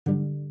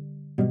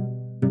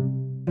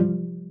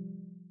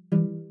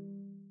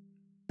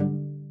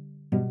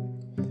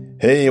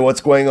Hey, what's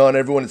going on,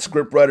 everyone? It's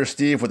Scriptwriter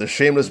Steve with a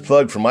shameless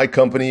plug for my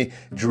company,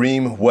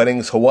 Dream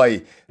Weddings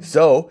Hawaii.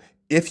 So,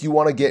 if you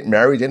want to get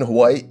married in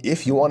Hawaii,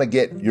 if you want to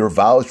get your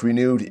vows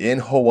renewed in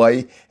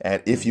Hawaii,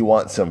 and if you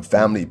want some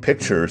family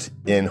pictures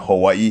in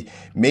Hawaii,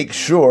 make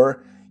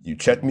sure you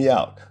check me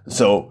out.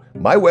 So,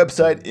 my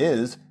website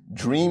is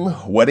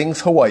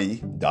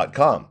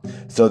dreamweddingshawaii.com.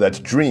 So that's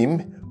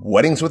Dream,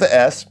 weddings with a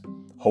S,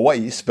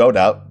 Hawaii spelled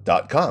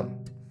out.com.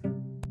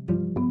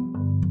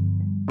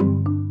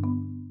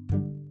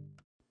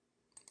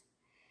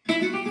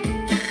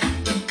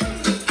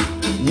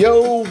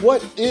 Yo,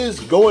 what is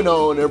going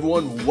on,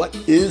 everyone? What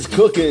is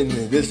cooking?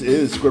 This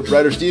is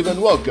Scriptwriter Steve,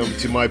 and welcome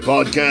to my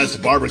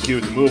podcast, Barbecue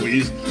at the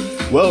Movies.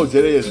 Well,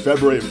 today is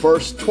February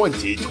 1st,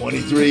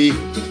 2023.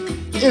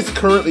 It's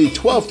currently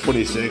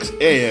 12:26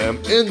 a.m.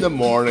 in the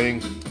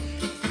morning.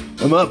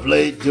 I'm up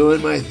late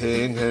doing my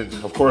thing, and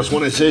of course,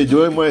 when I say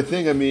doing my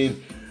thing, I mean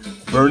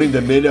burning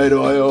the midnight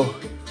oil,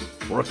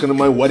 working on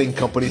my wedding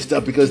company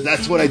stuff, because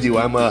that's what I do.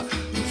 I'm a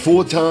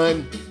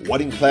full-time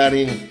wedding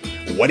planning,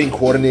 wedding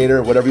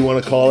coordinator, whatever you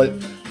want to call it.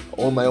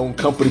 I own my own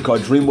company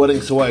called Dream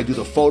Weddings, so I do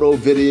the photo,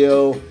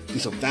 video, do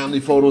some family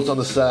photos on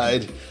the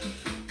side,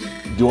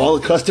 do all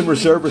the customer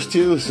service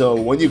too. So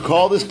when you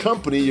call this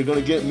company, you're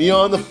going to get me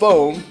on the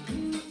phone,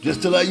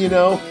 just to let you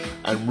know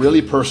I'm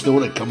really personal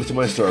when it comes to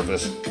my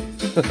service.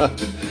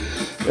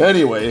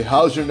 Anyway,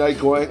 how's your night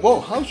going?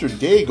 Well, how's your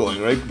day going,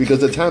 right?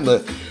 Because by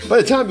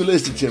the time you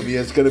listen to me,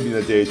 it's going to be in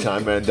the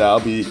daytime, and I'll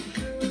be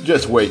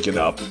just waking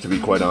up, to be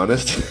quite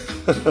honest.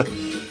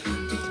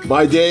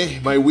 My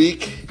day, my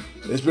week,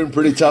 it's been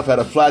pretty tough. Had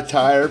a flat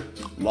tire,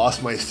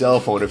 lost my cell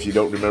phone. If you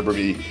don't remember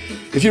me,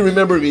 if you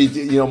remember me,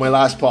 my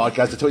last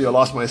podcast, I told you I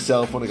lost my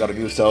cell phone. I got a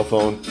new cell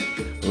phone.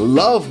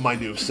 Love my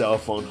new cell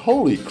phone.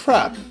 Holy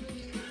crap.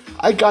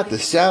 I got the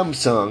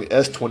Samsung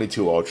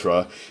S22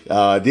 Ultra.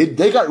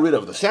 They got rid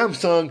of the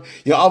Samsung.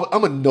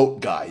 I'm a Note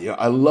guy.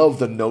 I love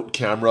the Note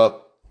camera.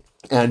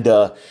 And,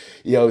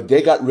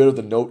 they got rid of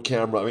the Note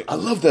camera. I mean, I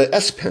love the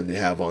S Pen they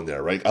have on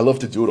there, right? I love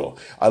to doodle.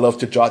 I love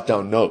to jot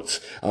down notes.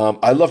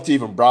 I love to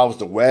even browse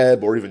the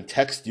web or even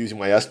text using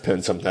my S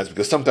Pen sometimes,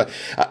 because sometimes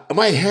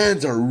my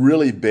hands are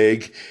really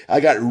big. I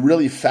got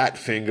really fat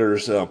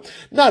fingers.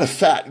 Not a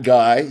fat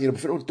guy,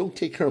 but don't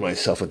take care of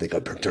myself and think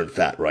I'm turned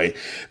fat, right?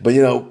 But,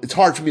 it's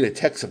hard for me to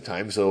text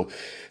sometimes. So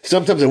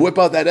sometimes I whip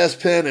out that S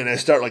Pen and I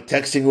start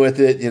texting with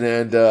it.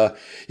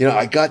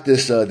 I got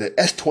this, the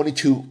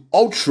S22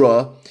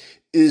 Ultra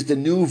is the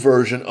new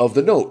version of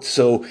the Note.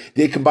 So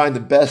they combine the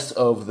best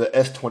of the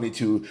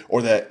S22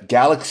 or the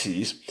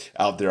Galaxies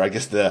out there. I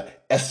guess the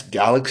S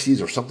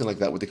Galaxies or something like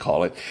that, what they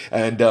call it.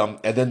 And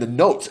then the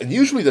Notes. And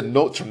usually the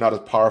Notes are not as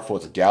powerful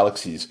as the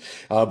Galaxies.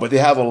 But they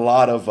have a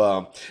lot of,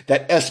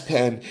 that S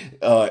Pen,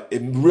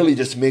 it really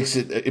just makes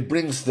it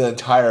brings the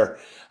entire,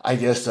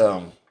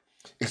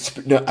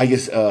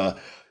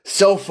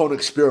 cell phone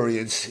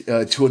experience,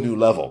 to a new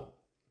level.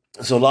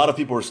 So a lot of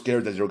people were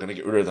scared that they were going to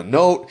get rid of the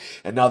Note,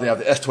 and now they have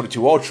the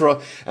S22 Ultra.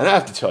 And I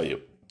have to tell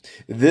you,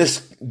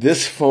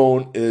 this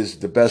phone is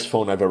the best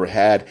phone I've ever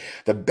had.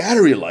 The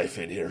battery life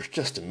in here is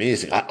just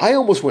amazing. I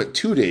almost went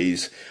 2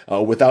 days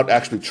without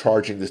actually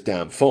charging this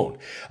damn phone.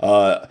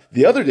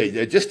 The other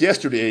day, just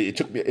yesterday,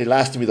 it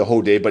lasted me the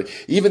whole day, but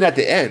even at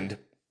the end,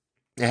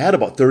 I had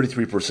about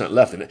 33%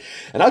 left in it.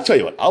 And I'll tell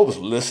you what, I was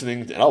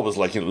listening, and I was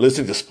listening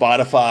to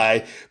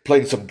Spotify,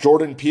 playing some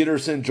Jordan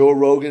Peterson, Joe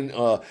Rogan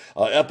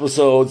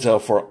episodes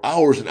for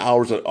hours and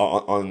hours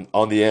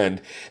on the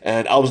end.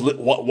 And I was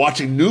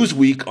watching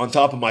Newsweek on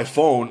top of my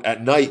phone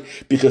at night,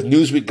 because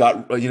Newsweek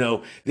got,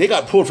 they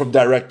got pulled from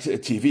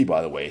DirecTV,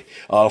 by the way,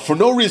 for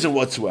no reason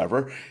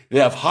whatsoever. They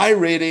have high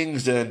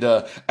ratings, and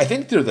I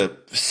think they're the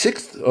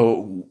 6th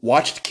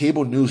watched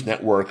cable news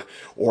network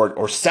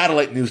or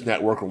satellite news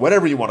network, or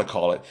whatever you want to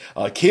call it,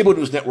 cable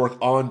news network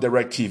on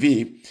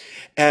DirecTV.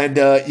 And,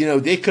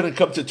 they couldn't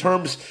come to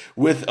terms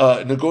with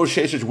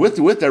negotiations with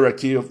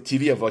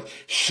DirecTV of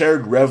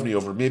shared revenue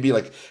over maybe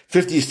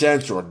 50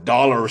 cents or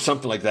 $1 or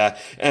something like that.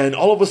 And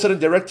all of a sudden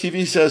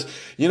DirecTV says,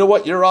 you know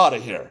what, you're out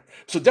of here.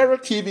 So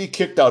DirecTV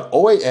kicked out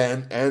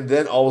OAN and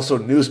then also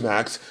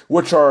Newsmax,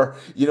 which are,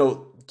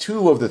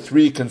 two of the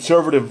three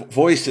conservative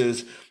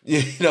voices,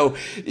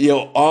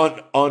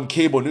 on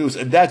cable news,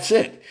 and that's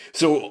it.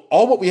 So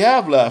all what we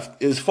have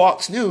left is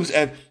Fox News,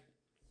 and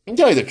to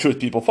tell you the truth,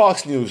 people,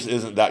 Fox News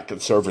isn't that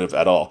conservative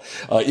at all.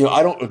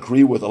 I don't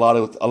agree with a lot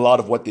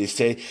of what they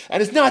say,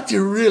 and it's not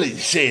to really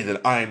say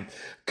that I'm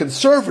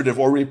conservative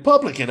or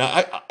Republican.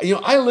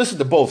 I listen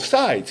to both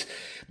sides,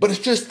 but it's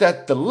just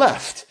that the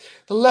left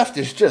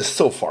is just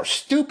so far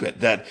stupid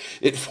that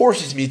it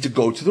forces me to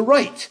go to the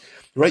right.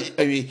 Right?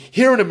 I mean,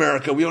 here in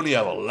America, we only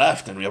have a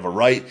left and we have a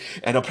right.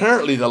 And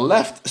apparently the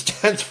left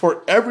stands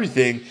for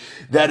everything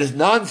that is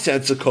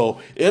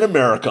nonsensical in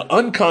America,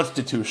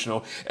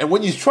 unconstitutional. And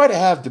when you try to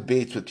have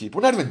debates with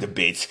people, not even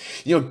debates,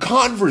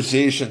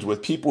 conversations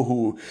with people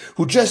who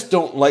just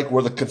don't like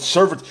where the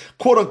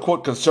quote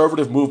unquote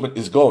conservative movement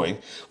is going,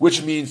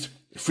 which means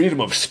freedom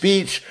of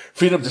speech,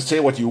 freedom to say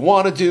what you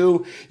want to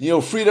do,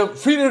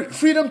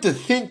 freedom to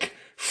think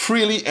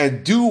freely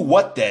and do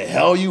what the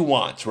hell you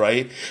want,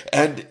 right?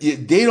 And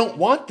they don't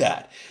want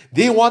that.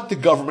 They want the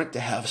government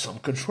to have some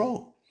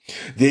control.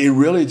 They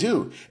really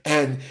do.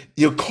 And,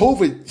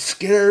 COVID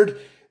scared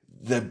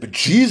the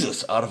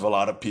bejesus out of a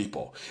lot of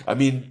people. I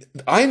mean,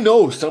 I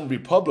know some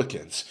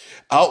Republicans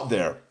out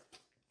there,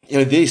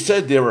 they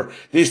said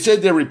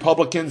they're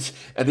Republicans,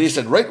 and they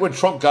said right when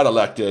Trump got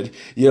elected,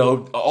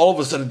 all of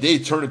a sudden they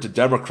turned into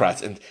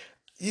Democrats. And,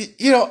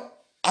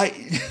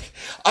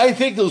 I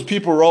think those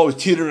people are always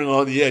teetering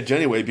on the edge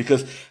anyway,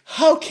 because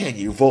how can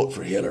you vote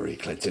for Hillary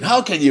Clinton?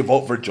 How can you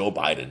vote for Joe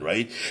Biden,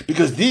 right?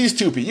 Because these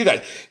two people, you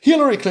got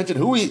Hillary Clinton,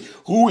 who we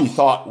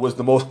thought was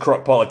the most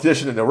corrupt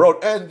politician in the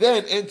world, and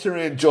then enter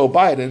in Joe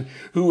Biden,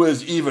 who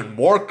is even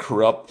more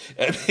corrupt,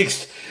 and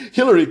makes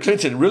Hillary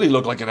Clinton really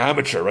look like an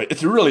amateur, right?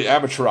 It's really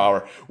amateur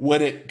hour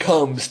when it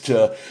comes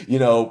to,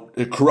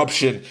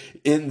 corruption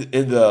in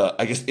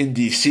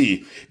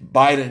DC.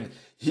 Biden,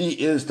 he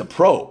is the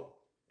pro.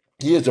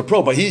 He is a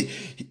pro, but he's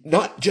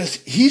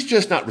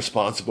just not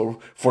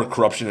responsible for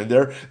corruption in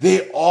there.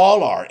 They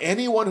all are.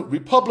 Anyone,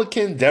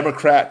 Republican,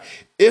 Democrat,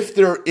 if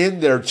they're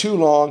in there too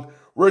long,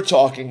 we're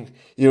talking,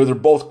 they're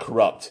both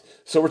corrupt.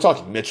 So we're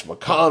talking Mitch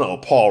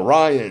McConnell, Paul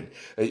Ryan,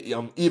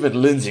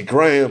 even Lindsey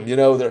Graham,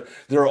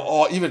 they're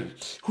all, even,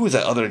 who's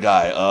that other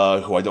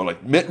guy, who I don't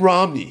like? Mitt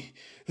Romney.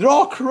 They're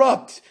all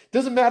corrupt.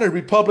 Doesn't matter,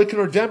 Republican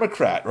or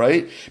Democrat,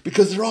 right?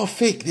 Because they're all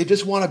fake. They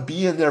just want to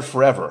be in there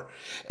forever.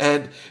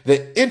 And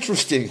the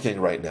interesting thing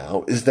right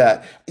now is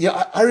that,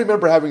 I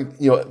remember having,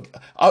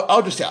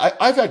 I'll just say,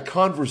 I've had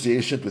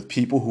conversations with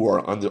people who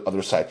are on the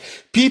other side,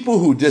 people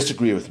who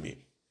disagree with me.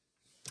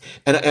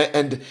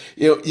 And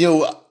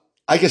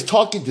I guess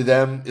talking to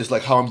them is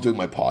like how I'm doing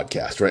my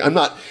podcast, right?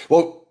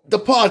 The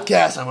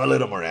podcast, I'm a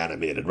little more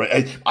animated,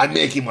 right? I'm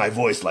making my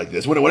voice like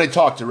this. When I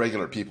talk to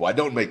regular people, I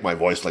don't make my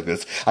voice like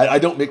this. I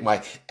don't make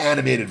my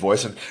animated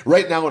voice. And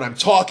right now when I'm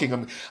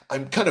talking,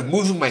 I'm kind of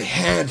moving my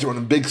hands around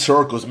in big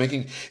circles,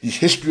 making these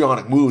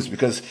histrionic moves,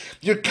 because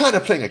you're kind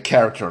of playing a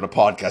character on a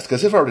podcast.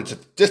 Because if I were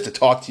just to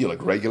talk to you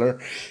like regular,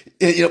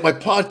 my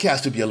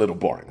podcast would be a little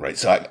boring, right?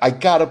 So I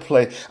gotta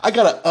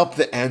up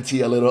the ante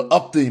a little,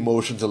 up the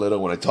emotions a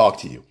little when I talk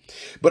to you.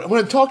 But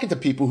when I'm talking to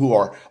people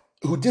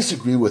who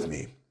disagree with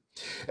me,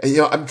 and,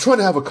 I'm trying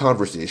to have a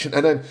conversation,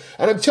 and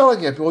I'm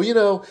telling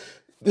them,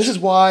 this is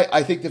why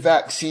I think the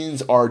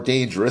vaccines are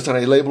dangerous, and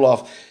I label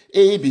off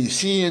A, B,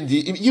 C, and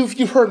D.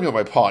 You've heard me on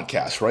my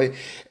podcast, right?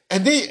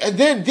 And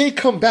then they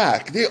come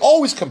back. They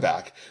always come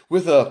back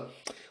with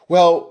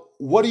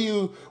what do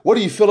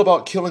you feel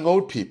about killing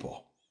old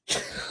people?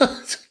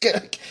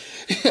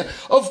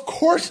 Of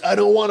course I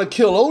don't want to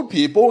kill old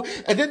people.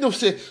 And then they'll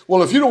say,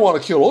 well, if you don't want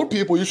to kill old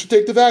people, you should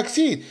take the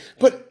vaccine.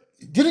 But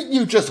didn't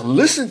you just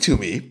listen to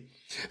me?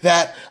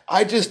 That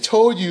I just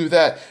told you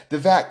that the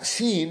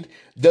vaccine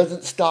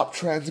doesn't stop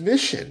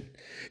transmission.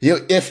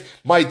 If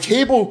my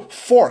table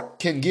fork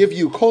can give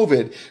you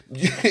COVID,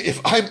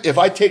 if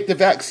I take the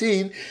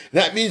vaccine,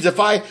 that means if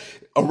I'm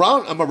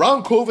around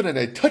COVID and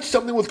I touch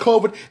something with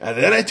COVID and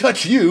then I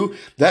touch you,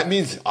 that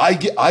means I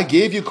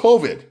gave you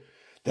COVID.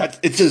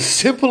 It's as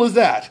simple as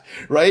that,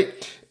 right?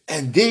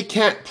 And they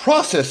can't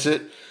process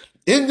it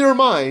in their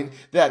mind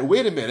that,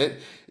 wait a minute,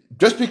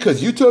 just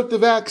because you took the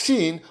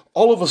vaccine,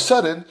 all of a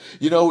sudden,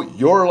 you're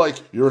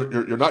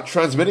not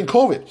transmitting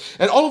COVID.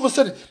 And all of a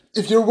sudden,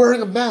 if you're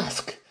wearing a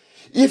mask,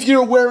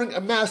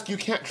 you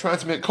can't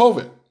transmit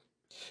COVID.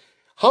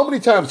 How many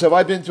times have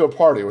I been to a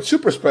party, a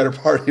super spreader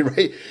party,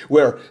 right?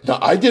 Where, now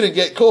I didn't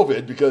get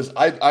COVID because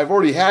I've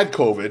already had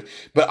COVID,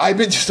 but I've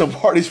been to some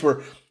parties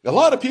where a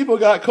lot of people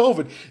got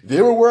COVID.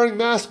 They were wearing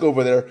masks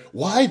over there.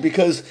 Why?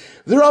 Because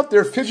they're out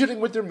there fidgeting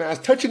with their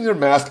mask, touching their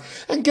mask,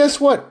 and guess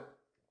what?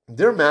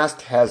 Their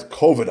mask has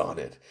COVID on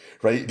it,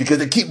 right? Because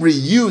they keep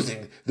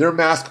reusing their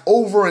mask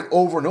over and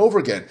over and over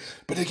again.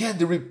 But again,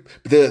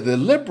 the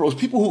liberals,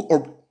 people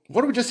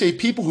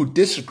who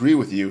disagree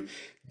with you,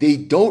 they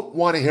don't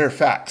want to hear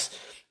facts.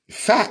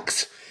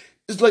 Facts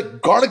is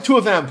like garlic to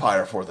a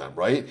vampire for them,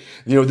 right?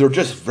 They're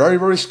just very,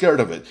 very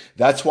scared of it.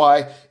 That's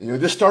why,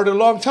 this started a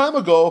long time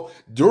ago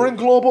during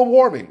global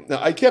warming.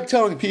 Now, I kept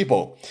telling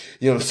people,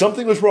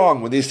 something was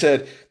wrong when they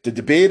said the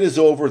debate is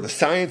over, the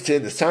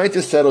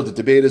scientists settled the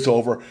debate is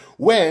over,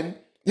 when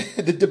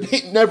the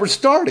debate never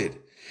started.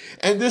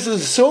 And this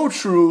is so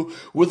true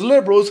with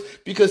liberals,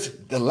 because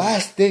the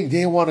last thing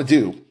they want to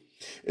do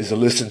is to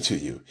listen to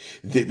you,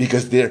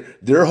 because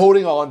they're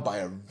holding on by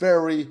a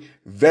very,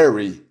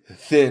 very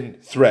thin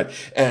thread.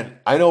 And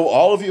I know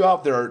all of you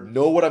out there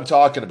know what I'm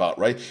talking about,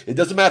 right? It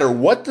doesn't matter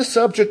what the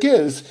subject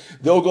is,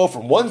 they'll go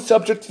from one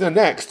subject to the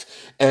next,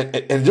 and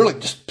they're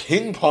like just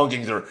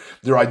ping-ponging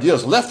their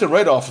ideas left and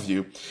right off of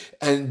you.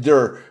 And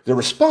their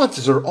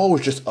responses are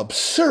always just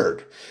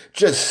absurd.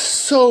 Just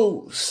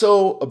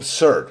so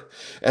absurd.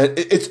 And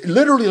it's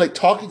literally like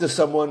talking to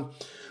someone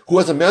who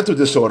has a mental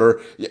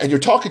disorder, and you're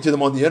talking to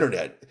them on the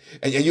internet,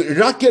 and you're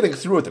not getting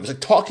through with them. It's like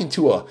talking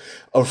to a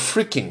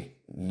freaking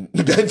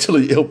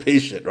mentally ill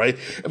patient, right?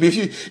 I mean,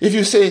 if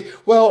you say,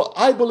 well,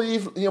 I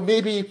believe,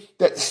 maybe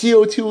that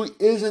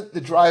CO2 isn't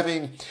the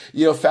driving,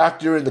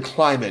 factor in the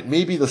climate.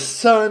 Maybe the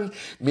sun,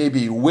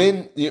 maybe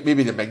wind,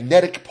 maybe the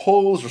magnetic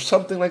poles or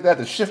something like that,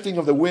 the shifting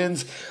of the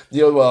winds,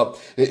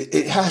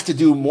 it has to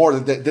do more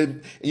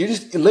than you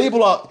just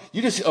label out,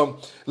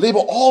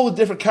 label all the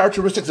different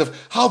characteristics of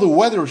how the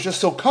weather is just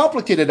so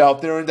complicated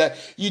out there, and that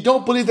you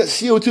don't believe that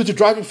CO2 is a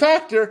driving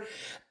factor.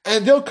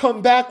 And they'll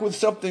come back with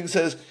something that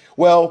says,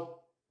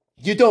 well,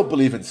 you don't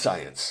believe in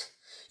science.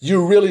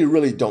 You really,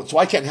 really don't. So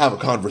I can't have a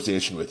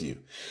conversation with you.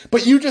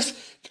 But you're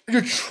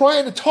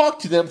trying to talk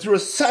to them through a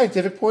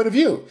scientific point of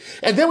view.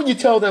 And then when you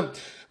tell them,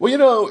 well,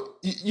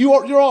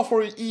 you're all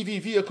for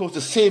EV vehicles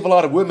to save a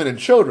lot of women and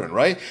children,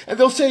 right? And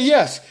they'll say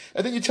yes.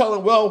 And then you tell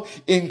them, well,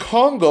 in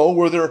Congo,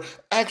 where they're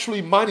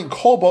actually mining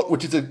cobalt,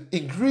 which is an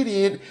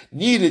ingredient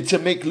needed to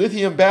make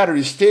lithium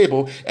batteries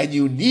stable, and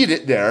you need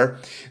it there,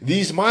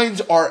 these mines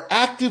are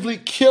actively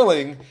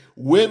killing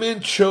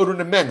women,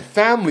 children, and men,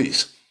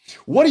 families.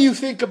 What do you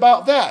think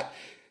about that?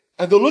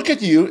 And they'll look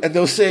at you and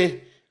they'll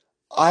say,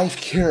 I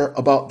care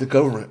about the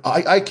government.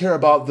 I care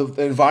about the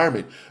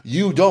environment.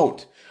 You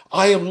don't.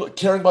 I am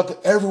caring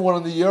about everyone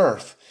on the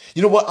earth.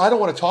 You know what? I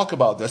don't want to talk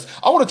about this.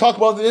 I want to talk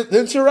about the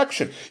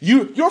insurrection.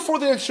 You're for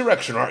the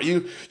insurrection, aren't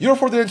you? You're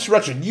for the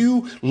insurrection.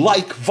 You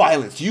like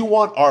violence. You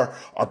want our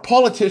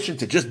politicians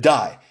to just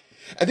die.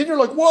 And then you're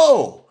like,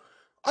 whoa.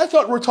 I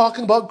thought we were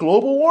talking about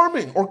global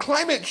warming or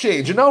climate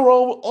change, and now we're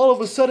all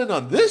of a sudden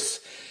on this.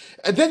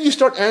 And then you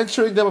start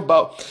answering them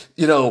about,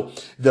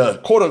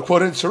 the quote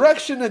unquote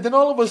insurrection, and then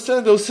all of a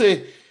sudden they'll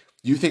say,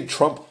 you think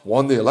Trump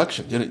won the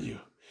election, didn't you?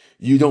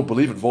 You don't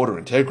believe in voter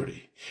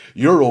integrity.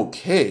 You're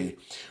okay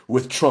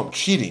with Trump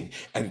cheating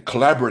and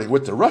collaborating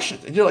with the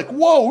Russians. And you're like,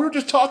 whoa, we were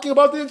just talking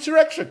about the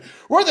insurrection.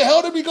 Where the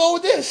hell did we go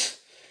with this?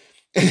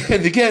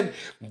 And again,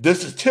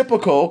 this is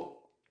typical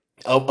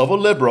of a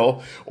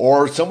liberal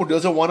or someone who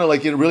doesn't want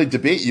to really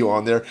debate you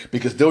on there,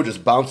 because they'll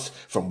just bounce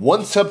from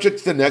one subject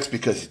to the next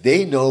because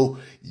they know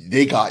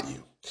they got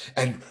you.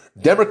 And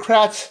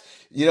Democrats,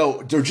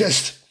 they're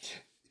just,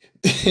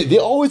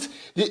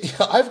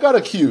 I've got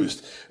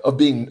accused of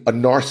being a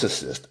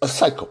narcissist, a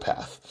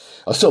psychopath,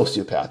 a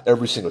sociopath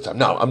every single time.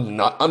 No,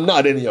 I'm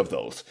not any of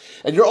those.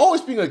 And you're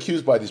always being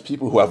accused by these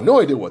people who have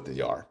no idea what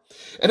they are.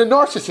 And a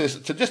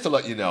narcissist, so just to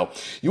let you know,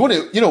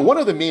 one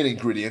of the main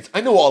ingredients,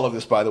 I know all of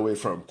this, by the way,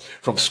 from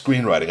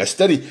screenwriting.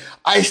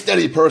 I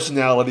study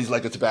personalities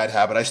like it's a bad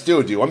habit. I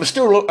still do. I'm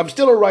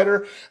still a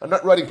writer. I'm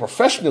not writing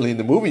professionally in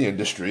the movie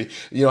industry.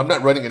 I'm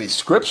not writing any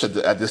scripts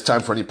at this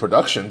time for any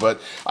production, but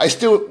I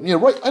still,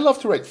 write. I love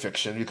to write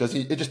fiction because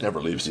it just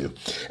never leaves you.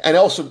 And I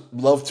also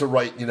love to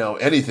write,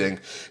 anything,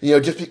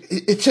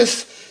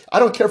 I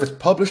don't care if it's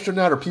published or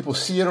not, or people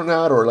see it or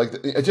not, or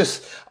I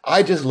just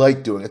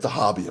like doing it. It's a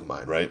hobby of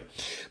mine, right?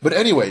 But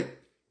anyway,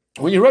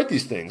 when you write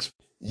these things,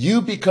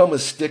 you become a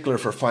stickler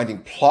for finding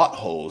plot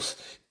holes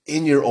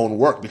in your own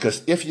work,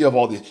 because if you have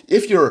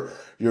if your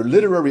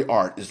literary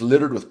art is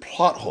littered with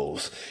plot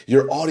holes,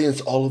 your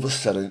audience all of a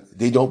sudden,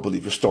 they don't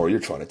believe your story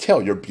you're trying to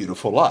tell, your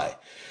beautiful lie.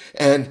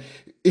 And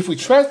if we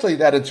translate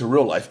that into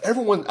real life,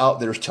 everyone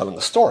out there is telling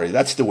a story.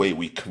 That's the way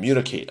we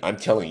communicate. I'm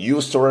telling you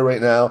a story right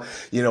now.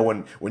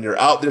 When you're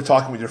out there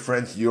talking with your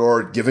friends,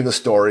 you're giving a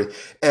story.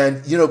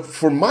 And,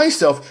 for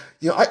myself,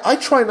 I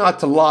try not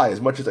to lie as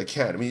much as I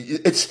can. I mean,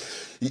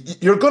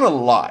 you're gonna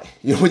lie.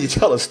 When you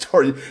tell a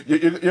story,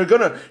 you're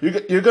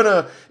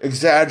gonna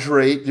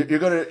exaggerate.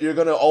 You're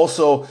gonna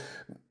also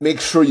make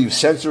sure you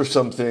censor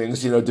some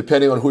things,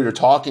 depending on who you're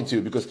talking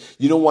to, because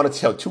you don't want to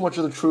tell too much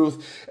of the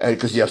truth, and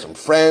because you have some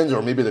friends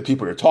or maybe the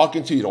people you're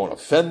talking to, you don't want to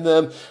offend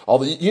them.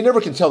 You never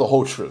can tell the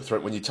whole truth,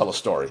 right, when you tell a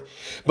story.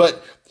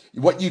 But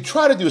what you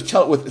try to do is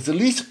tell it with as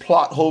least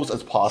plot holes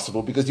as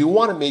possible, because you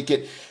want to make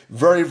it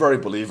very, very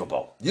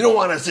believable. You don't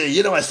want to say,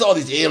 I saw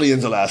these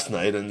aliens last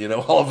night, and,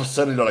 all of a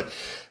sudden you're like,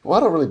 well,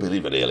 I don't really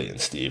believe in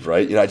aliens, Steve,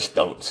 right? I just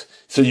don't.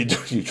 So you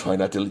try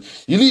not to,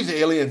 you leave the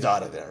aliens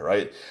out of there,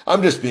 right?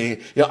 I'm just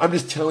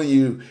telling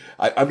you,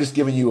 I'm just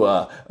giving you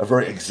a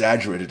very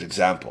exaggerated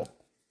example.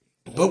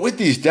 But with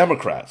these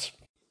Democrats,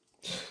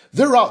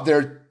 they're out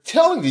there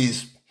telling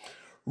these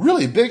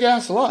really big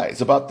ass lies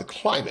about the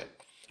climate,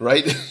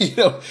 right?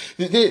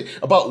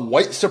 About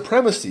white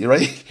supremacy,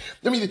 right?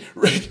 I mean,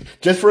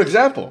 just for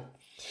example,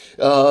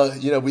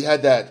 we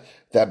had that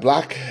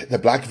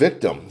black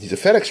victim. He's a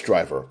FedEx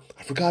driver.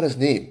 I forgot his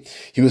name.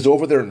 He was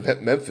over there in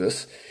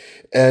Memphis,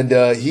 and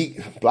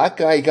black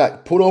guy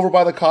got pulled over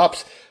by the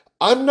cops.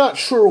 I'm not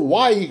sure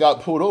why he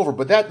got pulled over,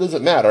 but that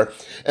doesn't matter.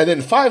 And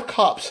then 5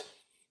 cops,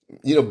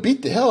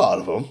 beat the hell out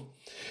of him,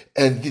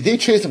 and they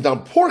chased him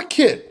down. Poor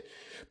kid,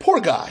 poor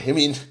guy. I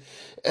mean,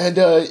 and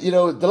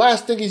the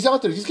last thing he's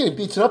out there, he's getting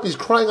beaten up. He's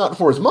crying out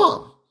for his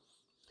mom.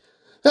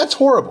 That's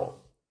horrible.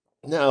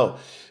 Now,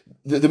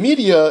 the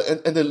media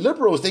and the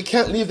liberals, they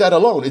can't leave that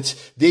alone.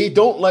 They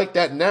don't like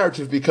that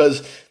narrative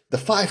because the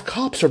 5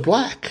 cops are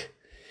black.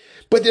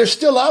 But they're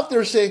still out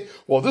there saying,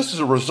 well, this is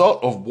a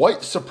result of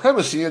white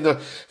supremacy, and the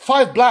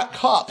 5 black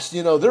cops,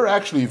 they're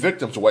actually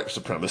victims of white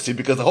supremacy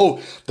because the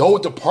whole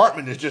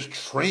department is just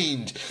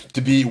trained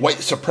to be white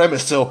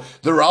supremacists. So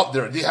they're out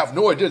there and they have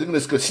no idea. They're going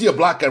to see a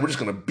black guy. We're just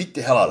going to beat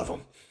the hell out of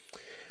him.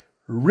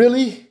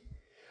 Really?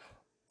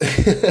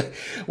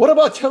 What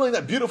about telling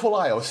that beautiful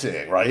lie I was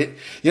saying, right?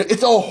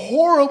 It's a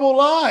horrible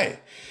lie.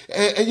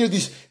 And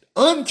these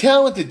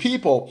untalented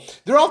people,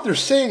 they're out there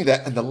saying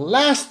that, and the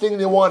last thing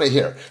they want to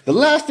hear, the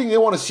last thing they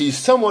want to see is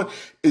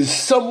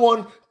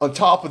someone on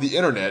top of the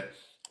internet,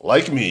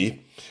 like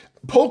me,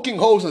 poking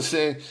holes and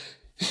saying,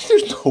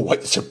 there's no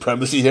white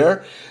supremacy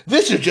here.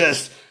 This is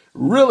just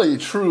really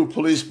true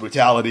police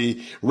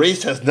brutality.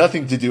 Race has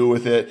nothing to do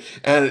with it.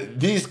 And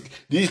these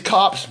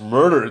cops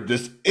murdered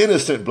this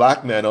innocent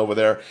black man over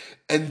there,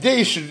 and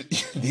they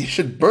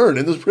should burn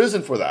in this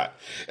prison for that.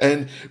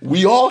 And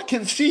we all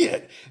can see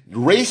it.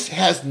 Race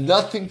has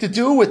nothing to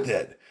do with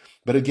it.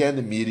 But again,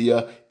 the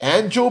media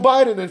and Joe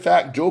Biden, in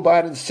fact, Joe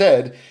Biden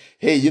said,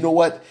 hey, you know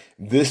what?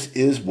 This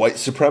is white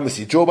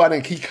supremacy. Joe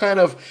Biden, he kind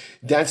of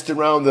danced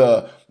around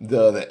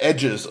the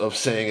edges of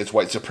saying it's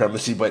white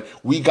supremacy, but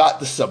we got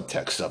the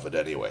subtext of it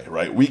anyway,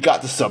 right? We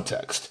got the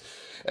subtext.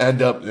 And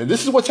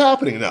this is what's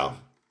happening now.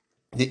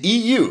 The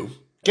EU,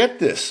 get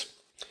this,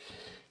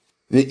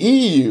 the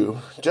EU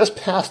just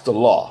passed a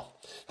law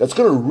that's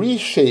going to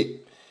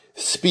reshape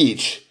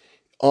speech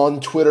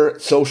on Twitter,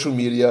 social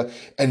media,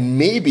 and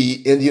maybe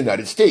in the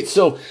United States.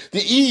 So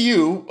the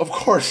EU, of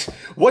course,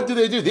 what do?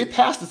 They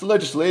passed this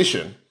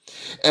legislation.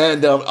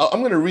 And I'm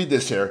going to read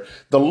this here.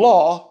 The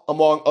law,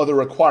 among other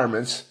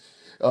requirements,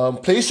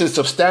 places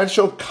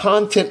substantial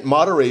content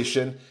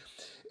moderation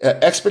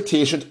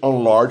expectations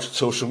on large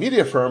social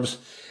media firms,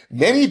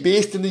 many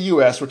based in the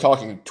U.S. We're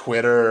talking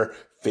Twitter,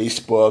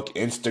 Facebook,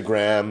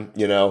 Instagram,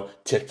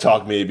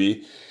 TikTok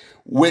maybe,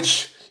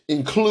 which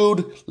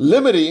include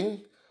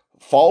limiting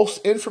false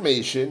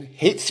information,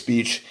 hate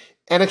speech,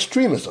 and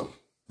extremism.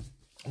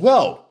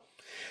 Well,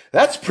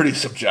 that's pretty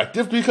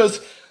subjective because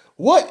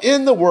what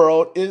in the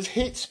world is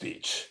hate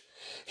speech?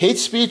 Hate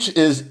speech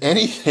is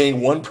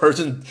anything one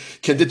person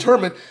can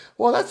determine,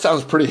 well, that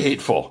sounds pretty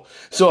hateful.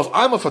 So if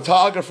I'm a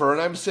photographer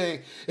and I'm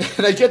saying,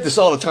 and I get this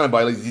all the time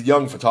by these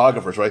young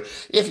photographers, right?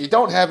 If you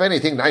don't have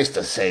anything nice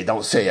to say,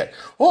 don't say it.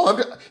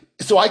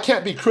 So I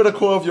can't be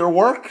critical of your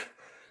work?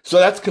 So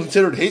that's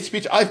considered hate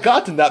speech? I've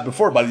gotten that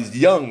before by these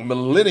young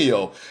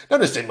millennial, not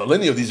just say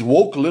millennial, these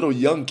woke little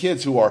young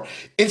kids who are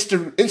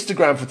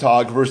Instagram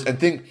photographers and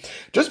think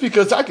just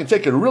because I can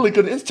take a really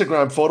good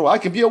Instagram photo, I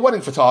can be a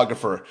wedding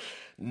photographer.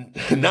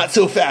 Not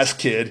so fast,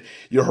 kid.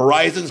 Your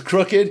horizon's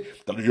crooked,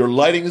 your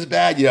lighting is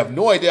bad, you have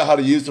no idea how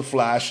to use the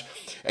flash,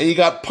 and you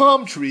got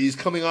palm trees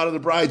coming out of the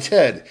bride's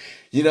head.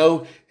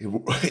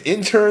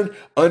 Intern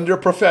under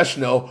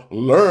professional,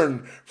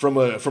 learn from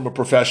a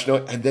professional,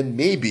 and then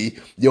maybe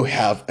you'll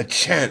have a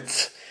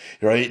chance,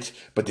 right?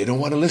 But they don't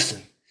want to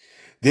listen.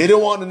 They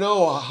don't want to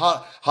know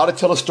how to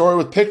tell a story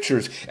with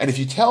pictures. And if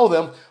you tell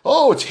them,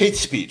 oh, it's hate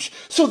speech.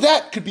 So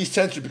that could be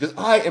censored because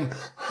I am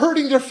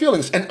hurting their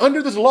feelings. And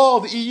under this law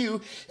of the EU,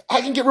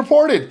 I can get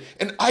reported.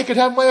 And I could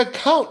have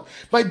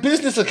my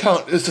business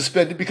account is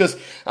suspended because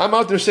I'm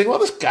out there saying, well,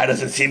 this guy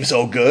doesn't seem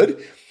so good.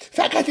 In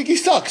fact, I think he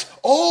sucks.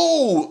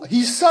 Oh,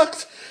 he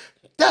sucks.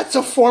 That's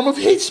a form of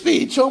hate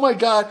speech. Oh my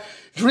God.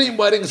 Dream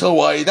Weddings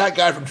Hawaii, that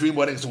guy from Dream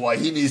Weddings Hawaii,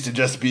 he needs to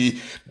just be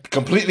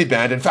completely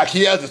banned. In fact,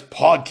 he has this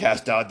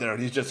podcast out there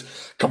and he's just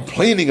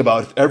complaining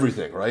about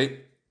everything,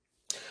 right?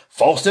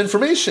 False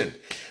information.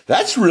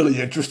 That's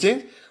really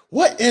interesting.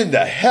 What in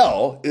the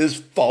hell is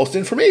false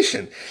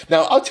information?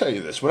 Now, I'll tell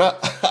you this.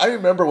 I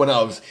remember when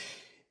I was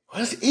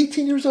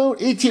 18 years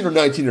old, 18 or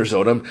 19 years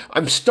old.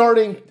 I'm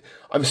starting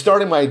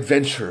my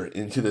adventure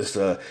into this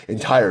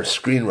entire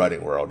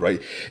screenwriting world,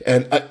 right?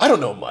 And I don't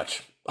know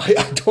much.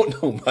 I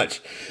don't know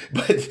much,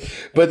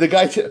 but the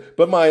guy,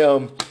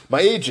 my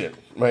agent,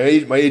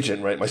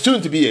 right, my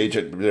soon-to-be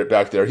agent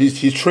back there,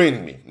 he's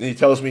training me, and he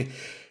tells me,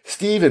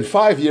 Steve, in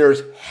 5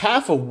 years,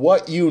 half of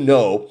what you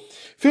know,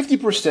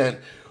 50%,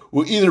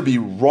 will either be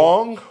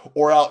wrong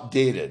or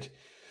outdated.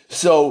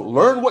 So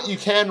learn what you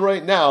can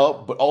right now,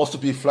 but also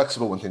be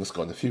flexible when things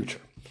go in the future.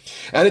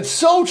 And it's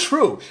so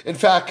true. In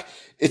fact,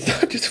 it's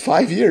not just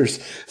 5 years.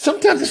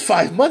 Sometimes it's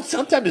 5 months.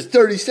 Sometimes it's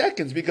 30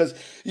 seconds because,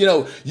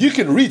 you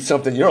can read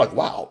something. You're like,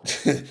 wow,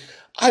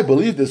 I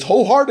believe this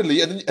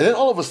wholeheartedly. And then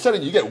all of a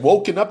sudden you get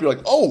woken up. You're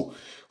like, oh,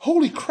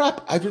 holy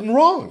crap, I've been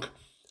wrong.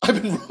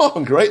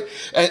 Right?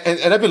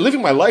 And I've been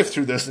living my life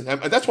through this.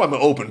 And that's why I'm an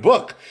open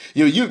book.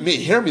 You may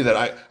hear me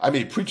that I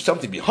may preach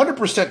something, be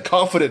 100%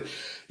 confident.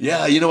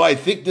 Yeah, I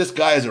think this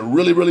guy is a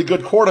really, really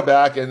good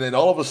quarterback. And then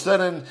all of a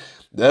sudden,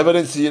 the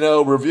evidence,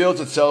 reveals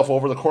itself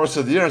over the course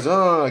of the years.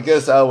 Oh, I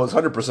guess I was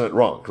 100%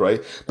 wrong,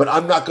 right? But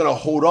I'm not going to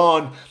hold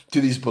on to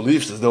these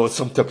beliefs as though it's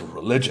some type of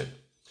religion.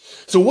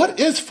 So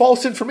what is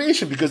false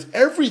information? Because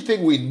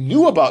everything we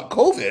knew about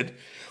COVID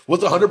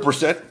was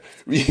 100%,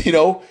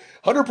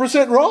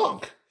 100%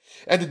 wrong.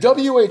 And the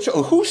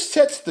WHO, who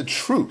sets the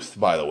truth,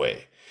 by the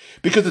way?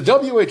 Because the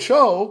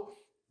WHO,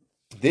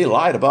 they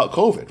lied about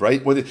COVID,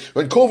 right? When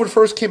COVID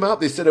first came out,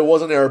 they said it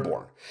wasn't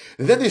airborne.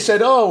 And then they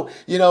said, oh,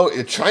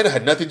 China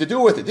had nothing to do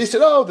with it. They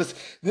said, oh,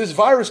 this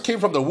virus came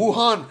from the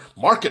Wuhan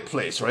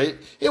marketplace, right?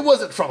 It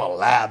wasn't from a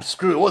lab.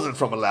 Screw it. It wasn't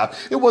from a lab.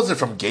 It wasn't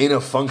from gain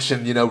of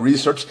function,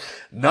 research.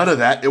 None of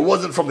that. It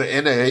wasn't from the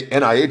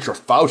NIH or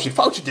Fauci.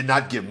 Fauci did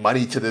not give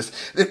money to this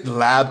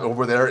lab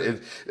over there,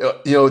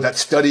 that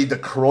studied the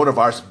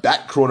coronavirus,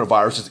 bat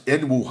coronaviruses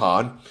in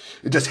Wuhan.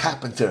 It just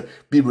happened to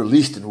be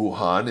released in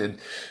Wuhan. And,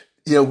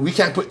 we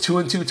can't put two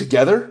and two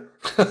together.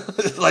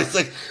 It's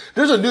like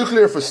there's a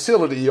nuclear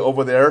facility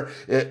over there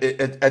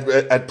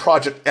at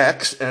Project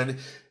X, and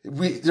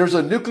there's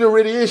a nuclear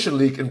radiation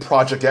leak in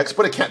Project X,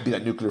 but it can't be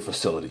that nuclear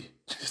facility.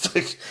 It's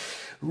like,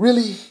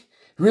 really,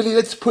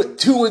 let's put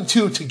two and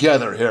two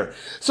together here.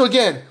 So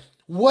again,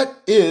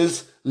 what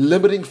is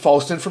limiting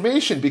false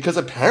information? Because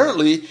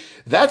apparently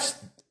that's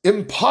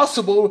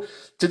impossible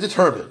to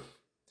determine.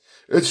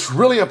 It's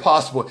really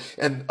impossible.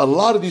 And a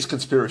lot of these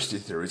conspiracy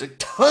theories, like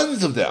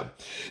tons of them,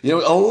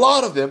 a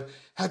lot of them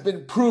have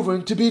been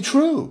proven to be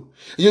true.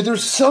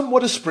 There's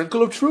somewhat a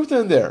sprinkle of truth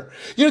in there.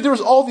 There's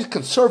all these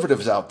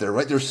conservatives out there,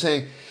 right? They're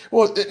saying,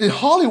 well, in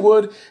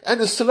Hollywood and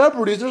the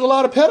celebrities, there's a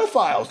lot of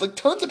pedophiles, like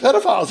tons of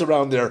pedophiles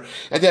around there.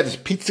 And they had this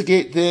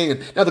Pizzagate thing.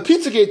 And now the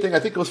Pizzagate thing, I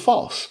think, was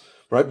false,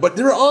 right? But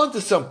they're on to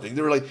something.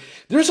 They were like,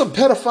 there's some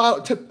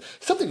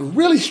something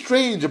really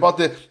strange about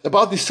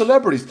these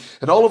celebrities.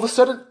 And all of a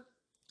sudden,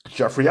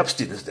 Jeffrey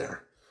Epstein is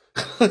there.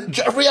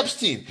 Jeffrey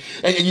Epstein.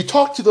 And you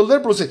talk to the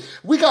liberals and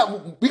we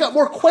got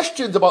more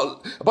questions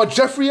about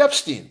Jeffrey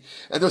Epstein.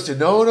 And they'll say,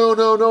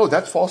 no,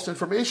 that's false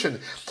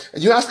information.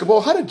 And you ask them, well,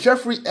 how did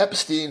Jeffrey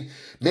Epstein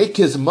make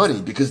his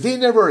money? Because they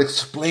never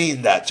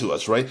explained that to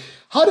us, right?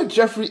 How did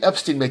Jeffrey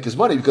Epstein make his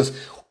money? Because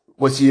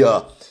was he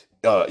a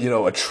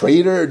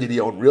trader? Did he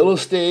own real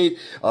estate?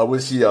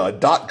 Was he a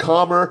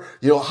 .comer?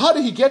 How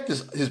did he get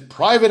his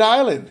private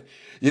island?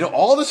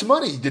 All this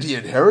money, did he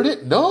inherit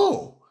it?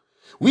 No.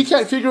 We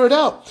can't figure it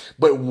out.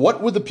 But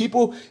what were the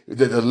people,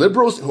 the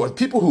liberals,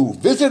 people who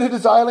visited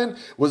his island,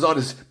 was on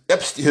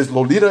his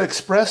Lolita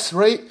Express,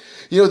 right?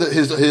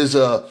 His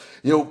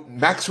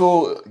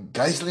Maxwell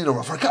Geisling, or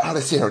I forgot how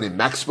to say her name.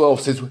 Maxwell,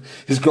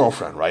 his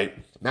girlfriend, right?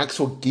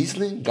 Maxwell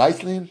Geisling?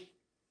 I'm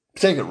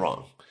saying it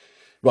wrong.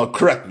 Well,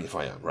 correct me if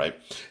I am, right?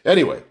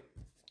 Anyway,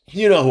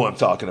 you know who I'm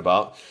talking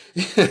about.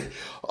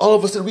 All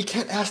of a sudden, we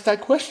can't ask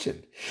that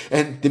question.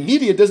 And the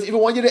media doesn't even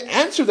want you to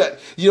answer that,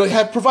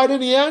 provide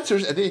any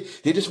answers, and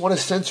they just want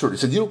to censor it. They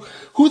said,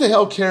 who the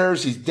hell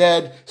cares? He's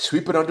dead.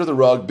 Sweep it under the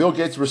rug. Bill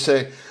Gates was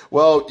saying,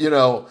 well,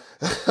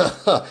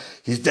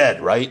 he's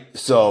dead, right?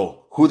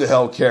 So who the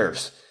hell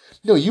cares?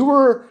 No, you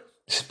were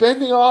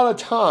spending a lot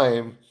of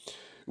time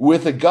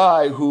with a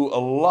guy who a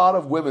lot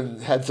of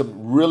women had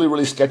some really,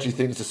 really sketchy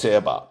things to say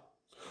about.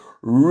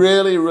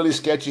 Really, really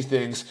sketchy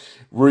things.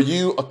 Were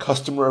you a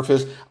customer of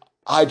his?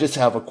 I just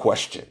have a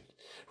question,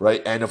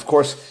 right? And of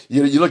course,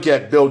 you look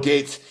at Bill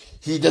Gates,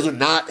 he does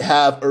not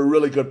have a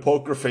really good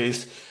poker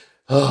face.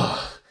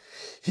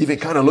 He even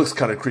kind of looks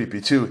kind of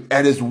creepy too.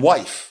 And his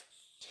wife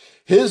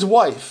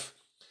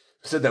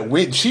said that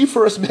when she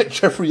first met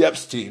Jeffrey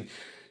Epstein,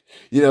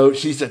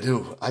 she said,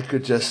 dude, I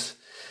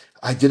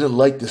didn't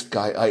like this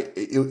guy.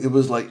 It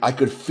was like I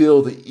could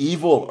feel the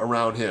evil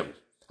around him.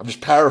 I'm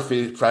just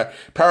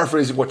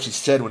paraphrasing what she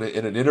said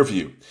in an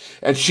interview.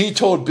 And she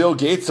told Bill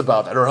Gates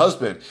about that, her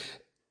husband.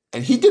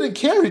 And he didn't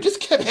care. He just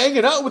kept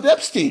hanging out with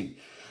Epstein.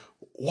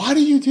 Why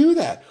do you do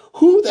that?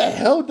 Who the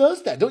hell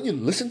does that? Don't you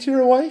listen to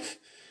your wife?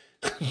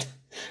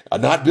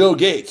 Not Bill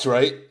Gates,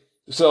 right?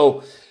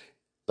 So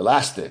the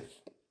last thing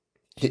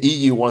the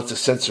EU wants to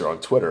censor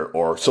on Twitter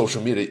or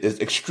social media is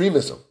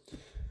extremism.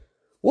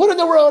 What in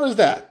the world is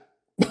that?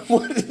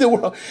 What in the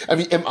world? I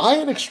mean, am I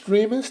an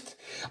extremist?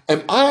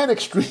 Am I an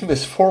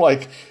extremist for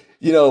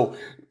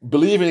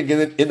believing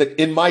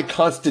in my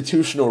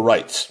constitutional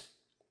rights?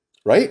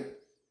 Right?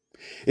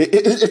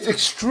 It's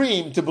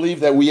extreme to believe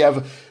that we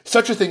have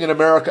such a thing in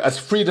America as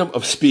freedom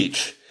of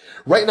speech.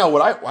 Right now,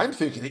 what I'm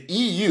thinking, the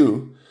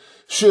EU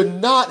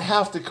should not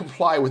have to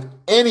comply with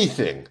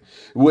anything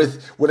when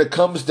it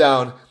comes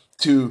down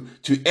to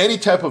any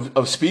type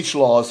of speech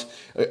laws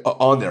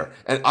on there.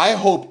 And I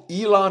hope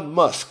Elon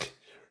Musk,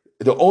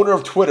 the owner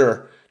of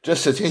Twitter,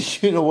 just says, hey,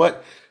 you know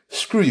what?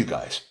 Screw you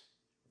guys.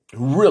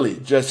 Really,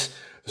 just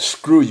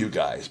screw you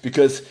guys.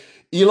 Because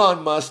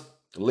Elon Musk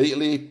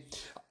lately,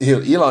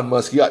 he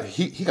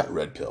got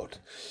red-pilled.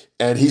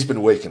 And he's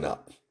been waking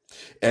up.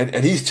 And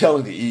he's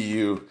telling the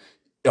EU,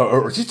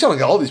 or he's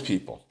telling all these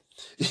people,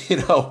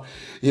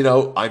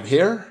 I'm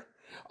here.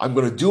 I'm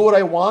going to do what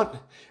I want.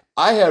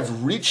 I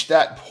have reached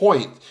that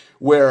point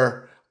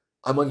where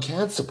I'm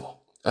uncancelable.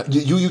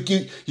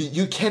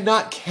 You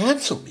cannot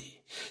cancel me.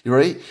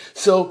 Right?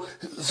 So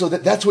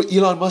that's what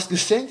Elon Musk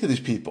is saying to these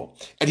people.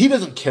 And he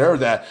doesn't care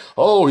that,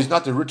 he's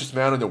not the richest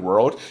man in the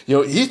world.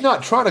 He's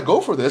not trying to go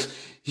for this.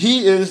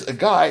 He is a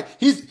guy,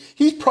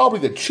 he's probably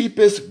the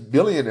cheapest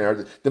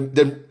billionaire,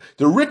 the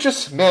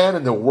richest man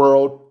in the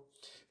world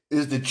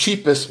is the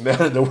cheapest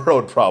man in the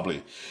world,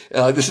 probably.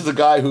 This is a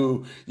guy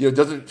who,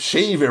 doesn't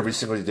shave every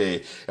single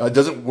day,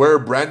 doesn't wear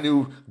brand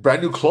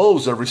new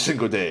clothes every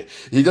single day.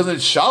 He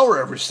doesn't shower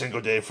every single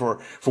day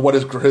for what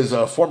his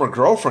former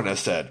girlfriend has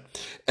said.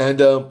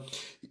 And,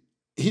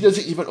 he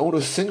doesn't even own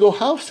a single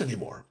house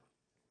anymore.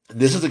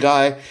 This is a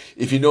guy,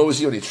 if he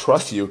knows you and he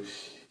trusts you,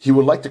 he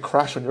would like to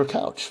crash on your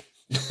couch.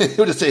 He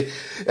would just say,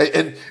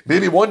 and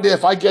maybe one day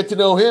if I get to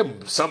know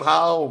him,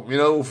 somehow,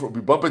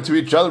 we bump into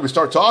each other, we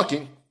start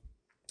talking,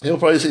 he'll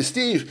probably say,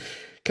 Steve,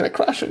 can I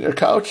crash on your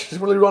couch? Does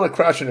really want to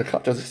crash on your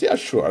couch? I say, yeah,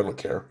 sure, I don't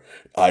care.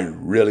 I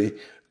really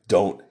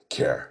don't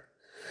care.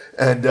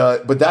 And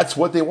but that's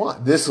what they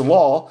want. This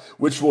law,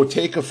 which will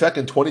take effect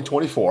in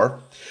 2024,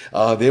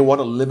 they want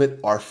to limit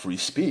our free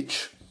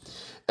speech.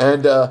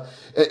 And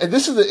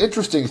this is the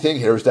interesting thing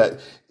here is that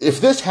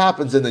if this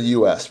happens in the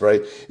U.S.,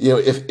 right,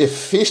 if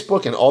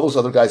Facebook and all those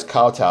other guys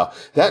kowtow,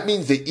 that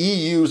means the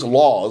EU's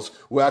laws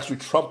will actually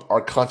trump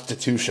our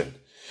Constitution.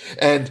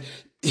 And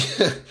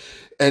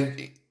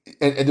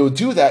they'll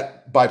do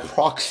that by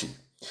proxy.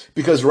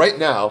 Because right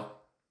now,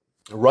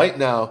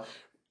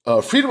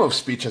 freedom of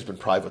speech has been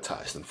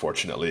privatized,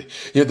 unfortunately.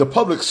 The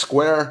public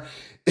square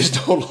is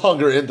no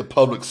longer in the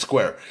public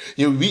square.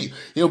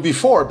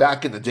 Before,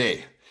 back in the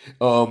day,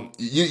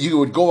 you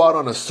would go out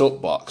on a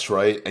soapbox,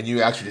 right? And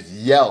you actually just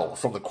yell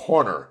from the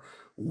corner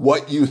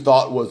what you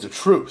thought was the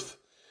truth.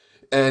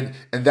 And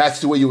that's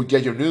the way you would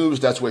get your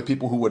news. That's the way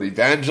people who would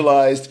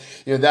evangelize,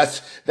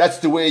 that's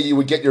the way you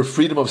would get your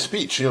freedom of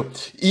speech.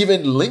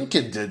 Even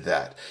Lincoln did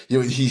that.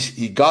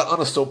 He got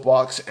on a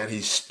soapbox and he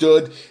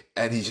stood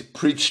and he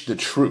preached the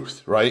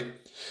truth, right?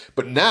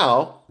 But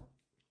now,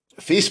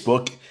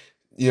 Facebook,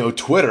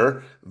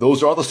 Twitter,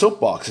 those are all the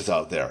soapboxes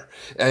out there.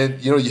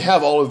 And, you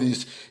have all of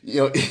these,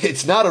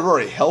 it's not a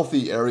very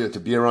healthy area to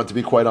be around, to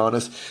be quite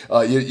honest.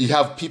 You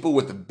have people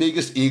with the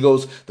biggest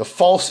egos, the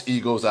false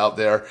egos out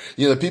there,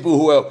 the people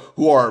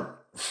who are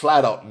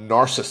flat out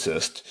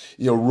narcissists,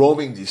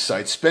 roaming these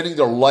sites, spending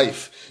their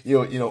life,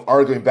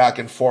 arguing back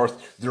and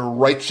forth their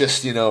righteous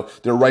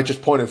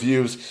point of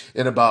views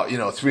in about,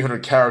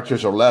 300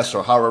 characters or less,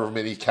 or however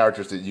many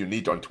characters that you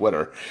need on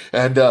Twitter.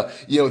 And,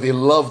 they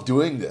love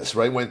doing this,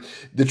 right? When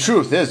the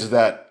truth is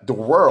that the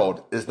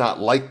world is not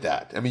like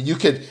that. I mean, you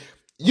could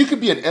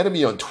be an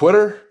enemy on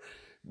Twitter,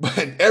 but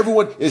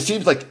it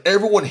seems like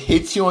everyone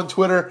hates you on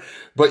Twitter,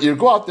 but you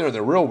go out there in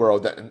the real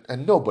world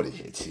and nobody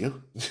hates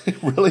you.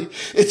 Really?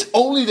 It's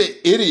only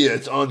the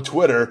idiots on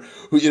Twitter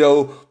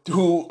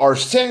who are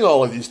saying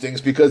all of these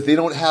things because they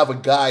don't have a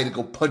guy to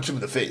go punch them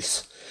in the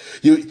face.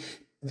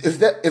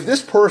 If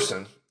this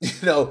person,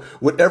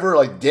 would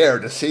ever dare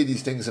to say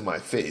these things in my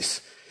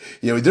face,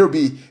 they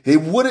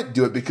wouldn't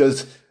do it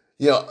because,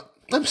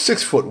 I'm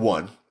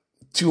 6'1",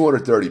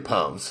 230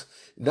 pounds.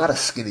 Not a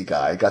skinny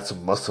guy. I got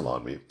some muscle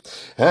on me.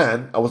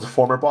 And I was a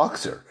former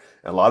boxer.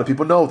 And a lot of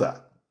people know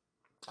that.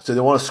 So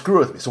they want to screw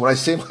with me. So when I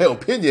say my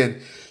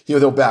opinion,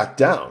 they'll back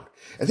down.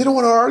 And they don't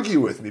want to argue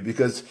with me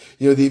because,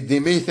 they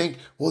may think,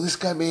 well, this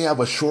guy may have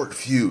a short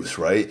fuse,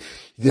 right?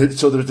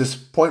 So there's this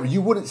point where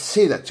you wouldn't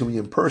say that to me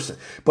in person.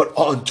 But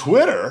on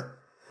Twitter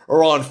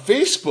or on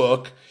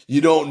Facebook, you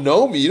don't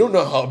know me. You don't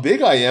know how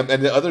big I am.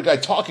 And the other guy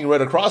talking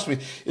right across me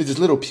is this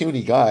little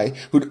puny guy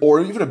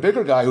or even a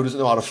bigger guy who doesn't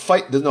know how to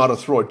fight, doesn't know how to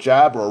throw a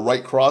jab or a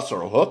right cross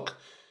or a hook.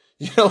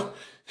 They'll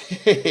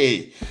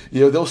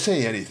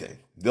say anything.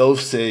 They'll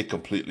say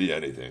completely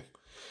anything.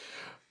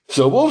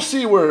 So we'll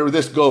see where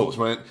this goes,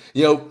 man.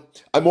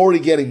 I'm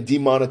already getting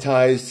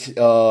demonetized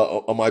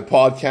on my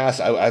podcast.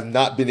 I've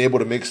not been able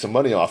to make some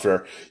money off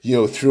there,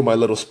 through my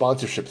little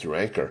sponsorship through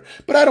Anchor.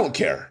 But I don't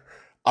care.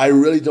 I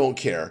really don't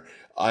care.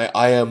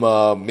 I am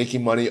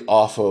making money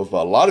off of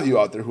a lot of you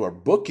out there who are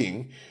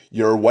booking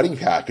your wedding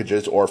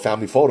packages or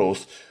family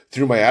photos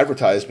through my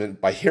advertisement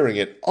by hearing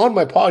it on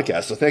my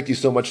podcast. So thank you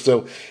so much.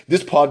 So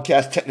this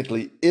podcast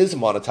technically is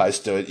monetized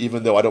still,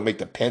 even though I don't make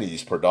the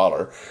pennies per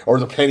dollar or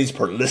the pennies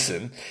per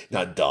listen,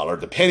 not dollar,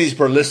 the pennies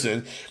per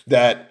listen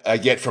that I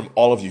get from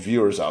all of you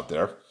viewers out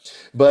there.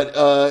 But,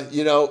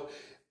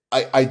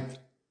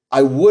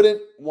 I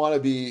wouldn't want to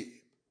be,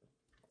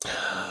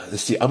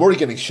 let's see, I'm already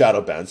getting shadow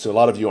banned, so a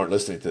lot of you aren't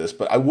listening to this,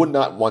 but I would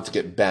not want to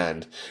get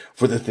banned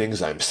for the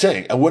things I'm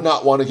saying. I would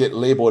not want to get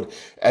labeled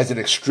as an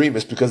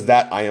extremist because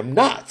that I am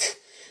not.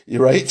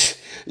 You're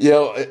right?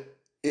 And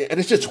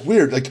it's just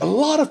weird. A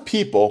lot of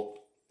people,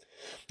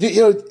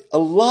 a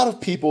lot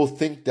of people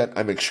think that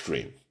I'm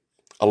extreme.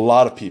 A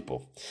lot of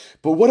people.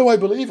 But what do I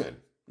believe in?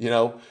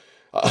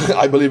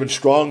 I believe in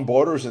strong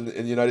borders in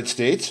the United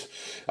States.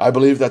 I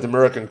believe that the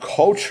American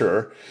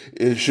culture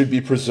should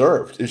be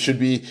preserved. It should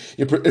be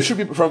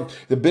from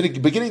the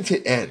beginning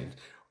to end.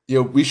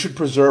 We should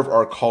preserve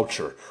our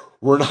culture.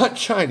 We're not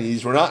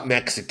Chinese. We're not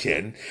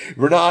Mexican.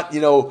 We're not,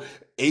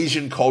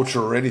 Asian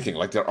culture or anything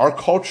like that. Our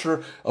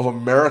culture of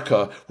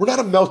America, we're not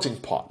a melting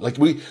pot.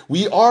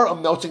 We are a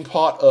melting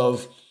pot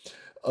of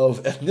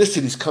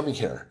ethnicities coming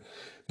here,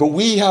 but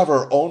we have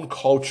our own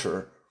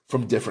culture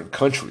from different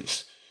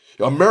countries.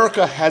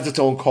 America has its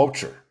own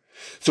culture.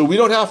 So we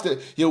don't have to,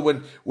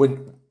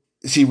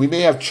 we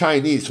may have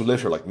Chinese who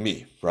live here like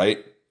me,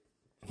 right?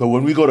 But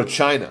when we go to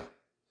China,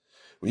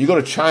 when you go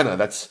to China,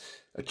 that's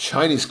a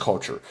Chinese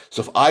culture.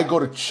 So if I go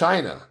to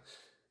China,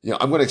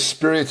 I'm going to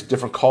experience a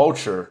different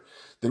culture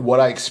than what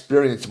I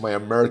experience in my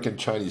American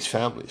Chinese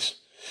families.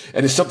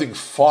 And it's something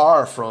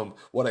far from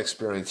what I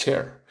experience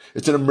here.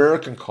 It's an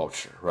American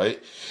culture,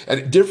 right?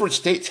 And different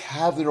states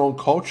have their own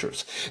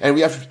cultures. And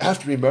we have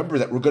to remember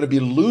that we're going to be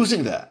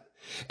losing that.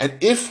 And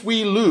if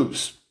we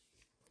lose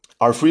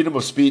our freedom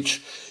of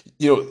speech,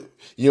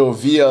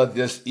 via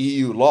this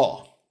EU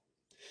law,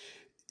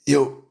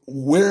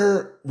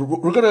 we're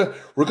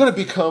gonna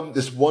become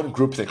this one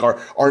group thing.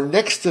 Our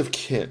next of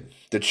kin,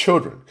 the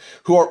children,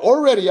 who are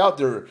already out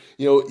there,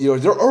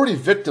 they're already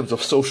victims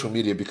of social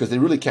media because they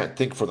really can't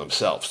think for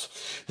themselves.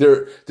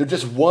 They're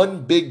just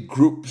one big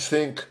group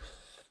think,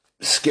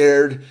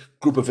 scared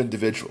group of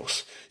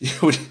individuals,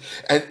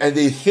 and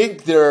they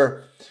think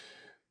they're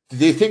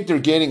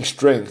gaining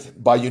strength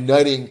by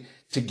uniting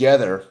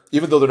together,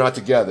 even though they're not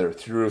together,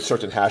 through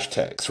certain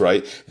hashtags,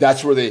 right?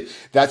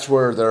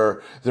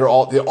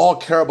 They all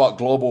care about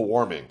global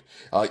warming,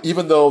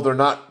 even though they're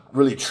not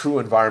really true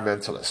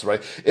environmentalists,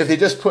 right? If they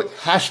just put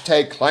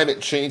hashtag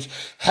climate change,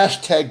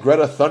 hashtag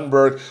Greta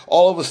Thunberg,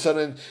 all of a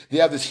sudden they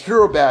have this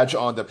hero badge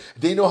on them.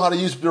 They know how to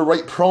use the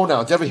right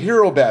pronouns. They have a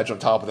hero badge on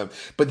top of them,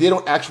 but they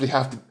don't actually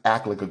have to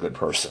act like a good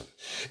person.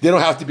 They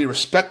don't have to be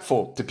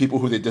respectful to people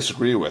who they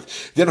disagree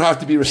with. They don't have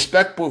to be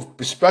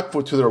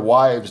respectful to their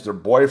wives, their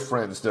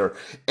boyfriends,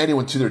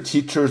 anyone, to their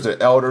teachers, their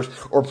elders,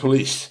 or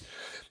police.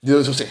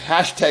 They'll say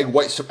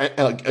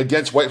hashtag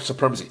against white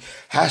supremacy,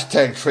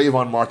 hashtag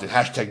Trayvon Martin,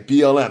 hashtag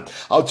BLM.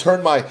 I'll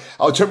turn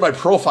my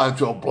profile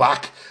into a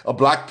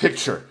black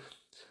picture.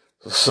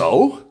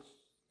 So,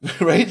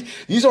 right?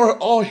 These are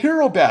all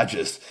hero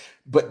badges,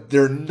 but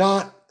they're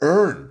not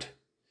earned.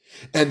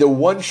 And the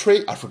one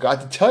trait, I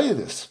forgot to tell you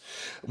this,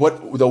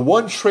 the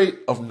one trait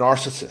of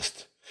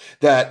narcissist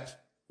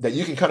that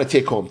you can kind of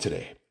take home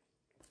today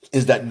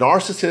is that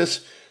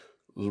narcissists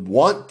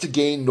want to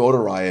gain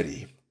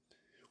notoriety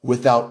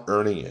without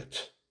earning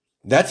it.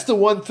 That's the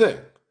one thing.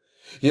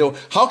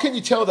 How can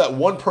you tell that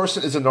one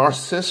person is a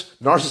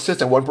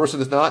narcissist and one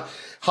person is not?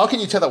 How can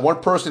you tell that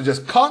one person is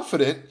just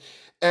confident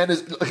and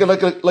is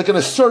like an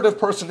assertive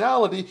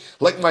personality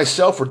like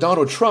myself or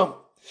Donald Trump,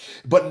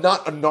 but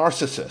not a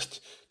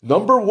narcissist?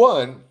 Number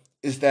one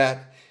is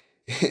that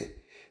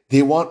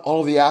they want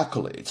all of the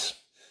accolades.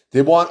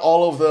 They want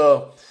all of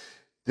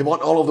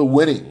the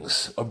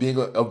winnings of being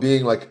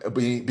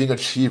an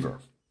achiever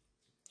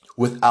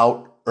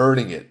without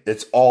earning it.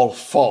 It's all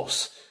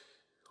false.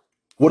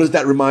 What does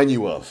that remind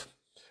you of?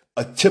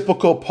 A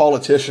typical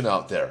politician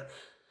out there.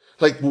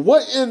 Like,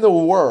 what in the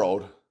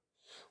world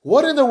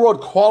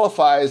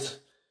qualifies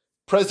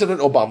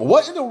President Obama?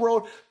 What in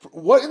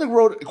the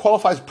world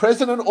qualifies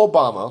President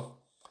Obama,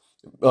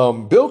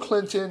 Bill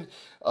Clinton,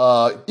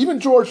 even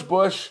George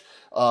Bush,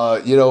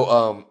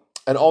 and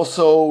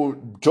also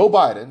Joe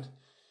Biden?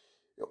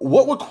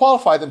 What would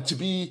qualify them to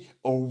be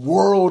a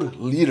world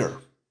leader?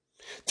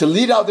 To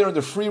lead out there in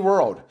the free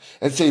world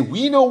and say,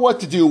 we know what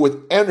to do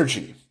with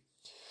energy,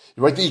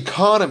 right? The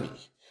economy,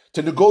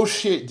 to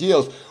negotiate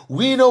deals.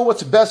 We know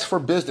what's best for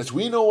business.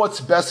 We know what's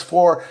best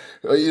for,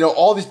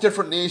 all these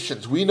different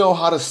nations. We know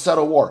how to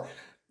settle war.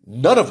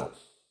 None of them,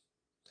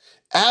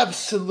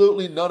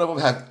 absolutely none of them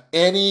have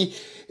any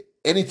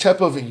type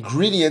of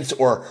ingredients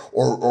or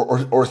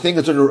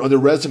things on their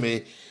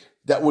resume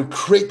that would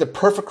create the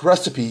perfect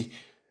recipe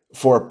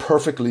for a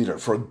perfect leader,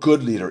 for a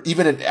good leader,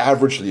 even an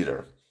average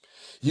leader.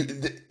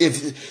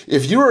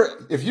 If you were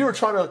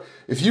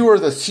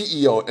the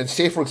CEO and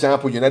say, for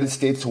example, United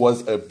States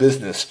was a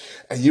business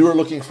and you were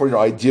looking for your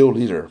ideal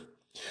leader,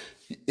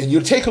 and you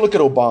take a look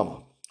at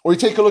Obama or you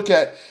take a look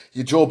at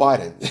Joe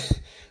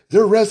Biden,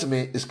 their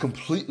resume is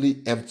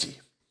completely empty.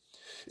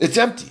 It's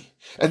empty.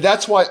 And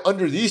that's why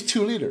under these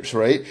two leaders,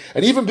 right?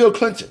 And even Bill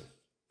Clinton,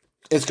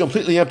 it's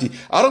completely empty.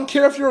 I don't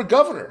care if you're a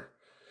governor,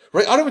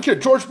 right? I don't even care.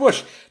 George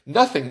Bush,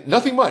 nothing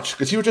much,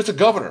 because he was just a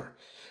governor.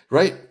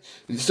 Right?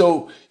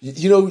 So,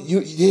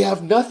 they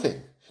have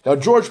nothing. Now,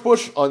 George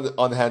Bush, on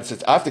the hand,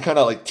 says, I have to kind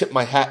of tip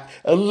my hat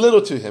a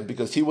little to him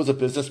because he was a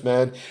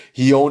businessman.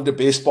 He owned a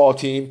baseball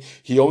team.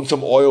 He owned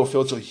some oil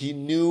fields. So he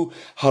knew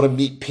how to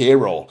meet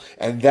payroll.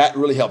 And that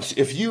really helps.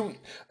 If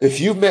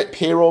you've met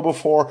payroll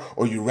before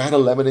or you ran a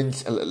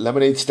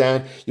lemonade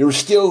stand, you're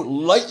still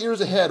light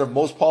years ahead of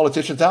most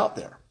politicians out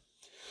there.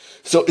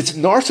 So it's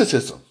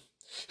narcissism.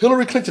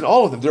 Hillary Clinton,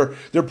 all of them,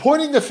 they're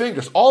pointing the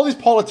fingers. All these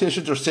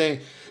politicians are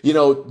saying,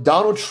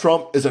 Donald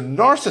Trump is a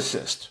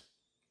narcissist.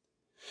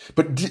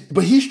 But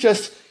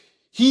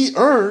he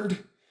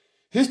earned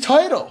his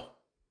title.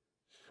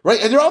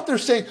 Right? And they're out there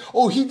saying,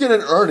 oh, he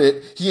didn't earn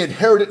it. He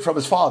inherited it from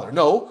his father.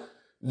 No,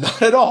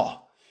 not at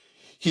all.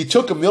 He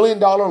took $1 million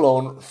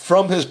loan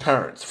from his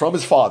parents, from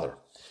his father,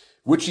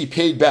 which he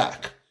paid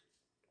back.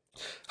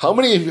 How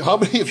many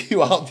of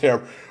you out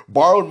there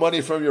borrowed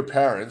money from your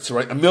parents,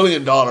 right? $1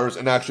 million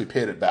and actually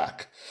paid it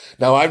back?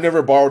 Now, I've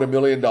never borrowed $1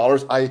 million.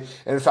 And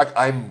in fact,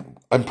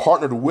 I'm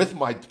partnered with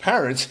my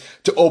parents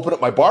to open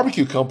up my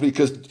barbecue company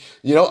because,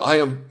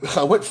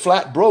 I went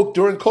flat broke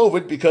during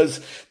COVID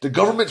because the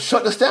government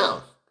shut us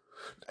down.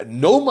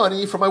 No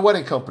money for my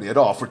wedding company at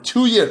all for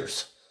 2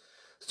 years.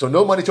 So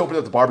no money to open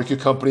up the barbecue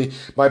company.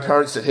 My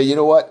parents said, hey, you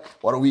know what?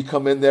 Why don't we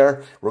come in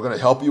there? We're going to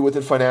help you with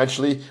it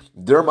financially.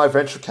 They're my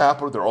venture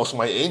capital. They're also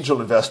my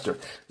angel investor.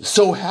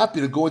 So happy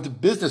to go into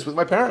business with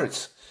my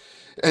parents.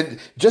 And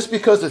just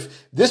because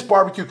if this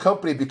barbecue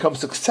company becomes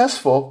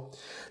successful,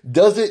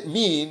 doesn't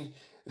mean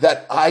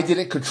that I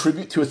didn't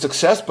contribute to its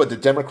success, but the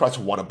Democrats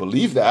want to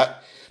believe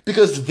that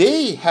because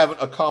they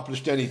haven't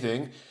accomplished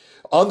anything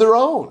on their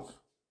own.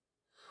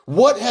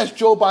 What has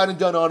Joe Biden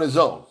done on his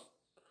own?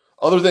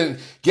 Other than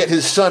get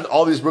his son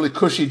all these really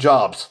cushy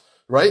jobs,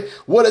 right?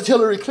 What has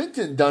Hillary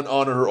Clinton done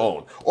on her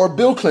own? Or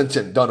Bill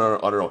Clinton done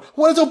on her own?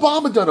 What has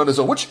Obama done on his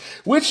own?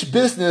 Which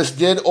business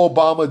did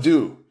Obama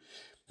do?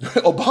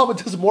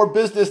 Obama does more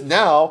business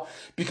now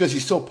because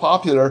he's so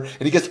popular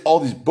and he gets all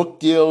these book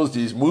deals,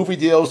 these movie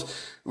deals,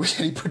 and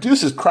he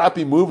produces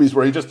crappy movies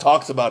where he just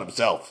talks about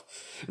himself,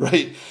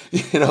 right?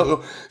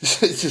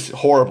 It's just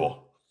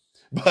horrible.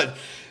 But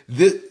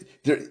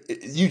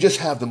you just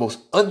have the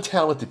most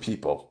untalented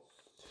people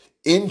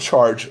in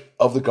charge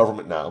of the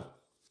government now.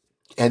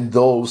 And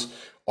those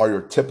are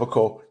your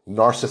typical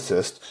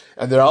narcissists.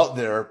 And they're out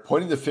there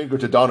pointing the finger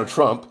to Donald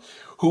Trump,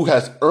 who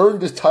has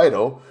earned his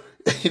title.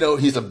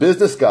 He's a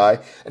business guy.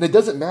 And it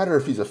doesn't matter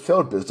if he's a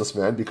failed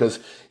businessman because,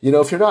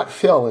 if you're not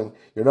failing,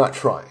 you're not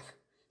trying.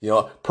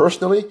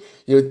 Personally,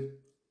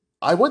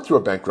 I went through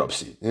a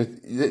bankruptcy.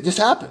 It just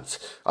happens.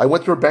 I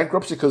went through a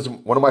bankruptcy because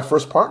one of my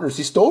first partners,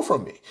 he stole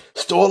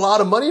a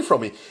lot of money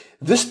from me.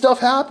 This stuff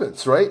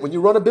happens, right? When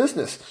you run a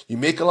business, you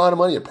make a lot of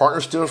money, your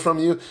partner steals from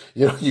you,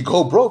 you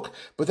go broke,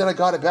 but then I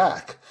got it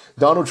back.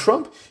 Donald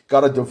Trump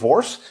got a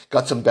divorce,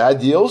 got some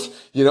bad deals,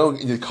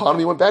 the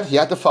economy went bad. He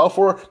had to file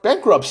for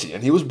bankruptcy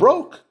and he was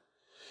broke.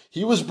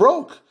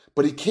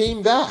 But he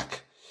came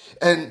back.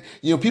 And,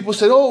 people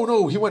said, oh,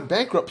 no, he went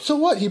bankrupt. So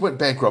what? He went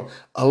bankrupt.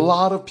 A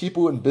lot of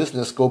people in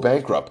business go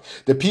bankrupt.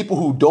 The people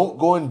who don't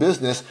go in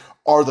business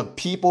are the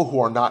people who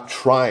are not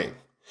trying.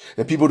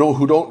 The people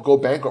who don't go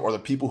bankrupt are the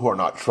people who are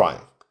not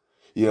trying.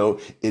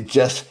 It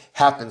just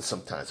happens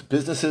sometimes.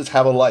 Businesses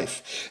have a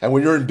life. And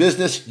when you're in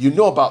business, you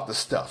know about this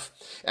stuff.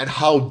 And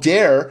how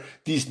dare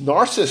these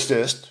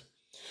narcissists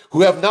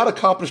who have not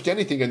accomplished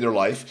anything in their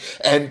life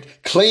and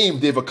claim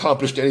they've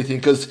accomplished anything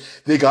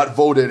because they got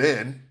voted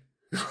in,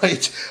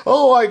 right?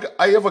 Oh,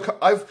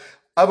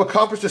 I've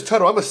accomplished this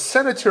title. I'm a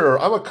senator.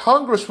 I'm a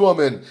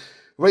congresswoman,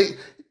 right?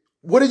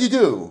 What did you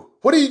do?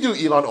 What do you do,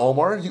 Ilhan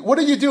Omar? What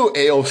do you do,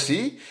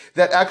 AOC,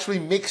 that actually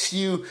makes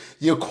you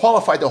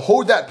qualified to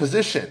hold that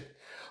position?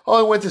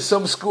 Oh, I went to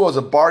some school as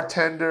a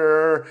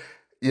bartender.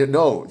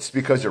 It's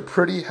because you're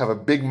pretty, have a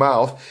big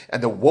mouth,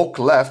 and the woke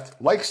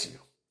left likes you.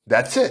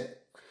 That's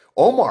it.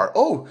 Omar,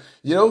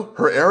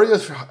 her area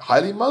is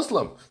highly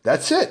Muslim.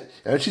 That's it.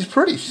 And she's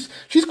pretty.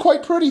 She's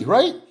quite pretty,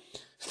 right?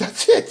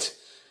 That's it.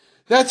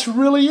 That's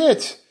really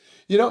it.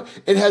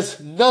 It has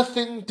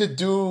nothing to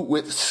do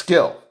with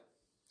skill.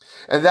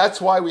 And that's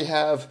why we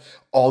have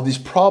all these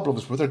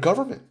problems with our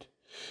government.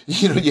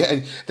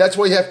 And that's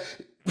why you have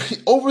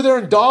over there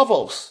in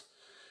Davos,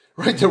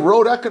 right? The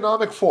World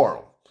Economic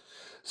Forum.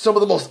 Some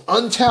of the most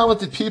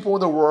untalented people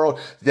in the world.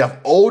 They have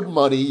owed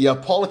money. You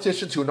have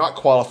politicians who are not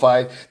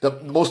qualified. The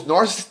most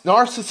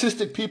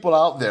narcissistic people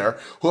out there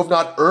who have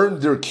not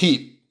earned their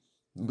keep.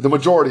 The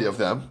majority of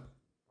them.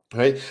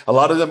 Right? A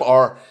lot of them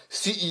are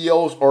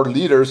CEOs or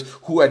leaders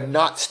who had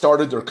not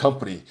started their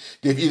company.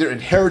 They've either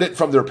inherited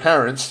from their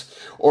parents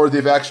or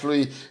they're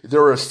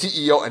a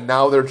CEO and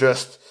now they're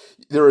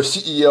a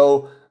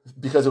CEO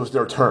because it was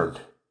their turn.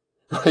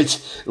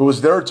 Right? It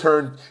was their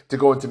turn to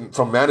go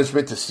from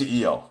management to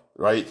CEO,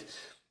 right?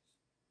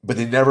 But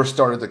they never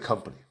started the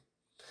company.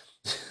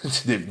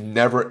 They've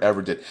never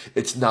ever did.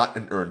 It's not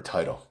an earned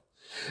title.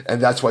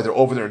 And that's why they're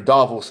over there in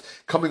Davos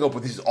coming up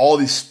with all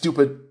these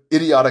stupid,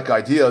 idiotic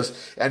ideas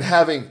and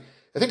having,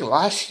 I think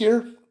last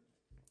year,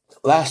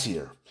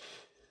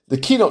 the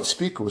keynote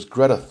speaker was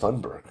Greta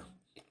Thunberg,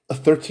 a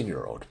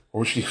 13-year-old, or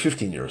was she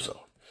 15 years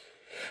old?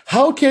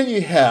 How can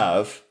you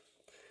have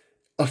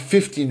a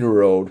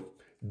 15-year-old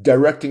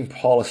directing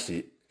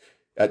policy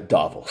at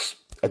Davos,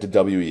 at the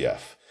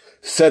WEF,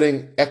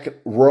 setting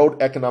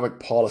world economic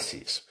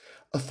policies?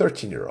 A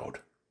 13-year-old.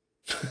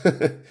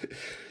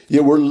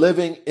 Yeah, we're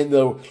living in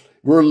a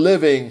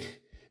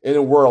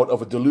world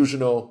of a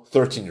delusional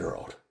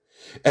 13-year-old.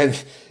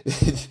 And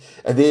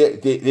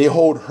they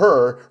hold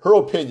her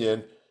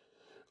opinion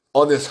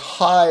on this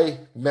high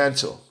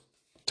mantle,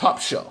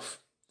 top shelf.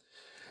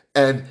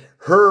 And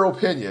her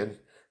opinion,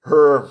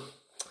 her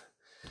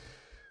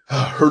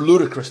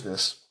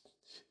ludicrousness,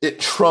 it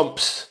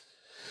trumps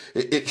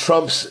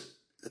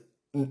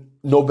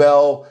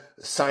Nobel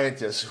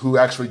scientists who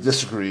actually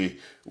disagree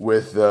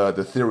with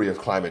the theory of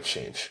climate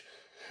change.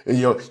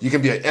 You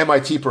can be an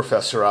MIT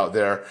professor out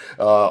there,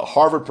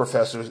 Harvard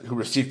professor who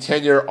received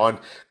tenure on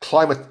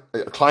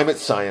climate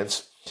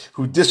science,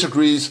 who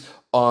disagrees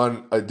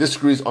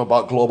disagrees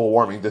about global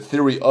warming, the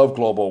theory of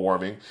global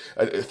warming,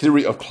 a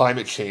theory of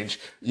climate change,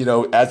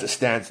 as it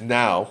stands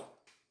now.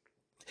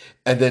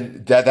 And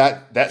then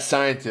that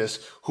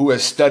scientist who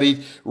has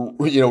studied,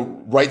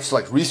 writes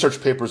like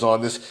research papers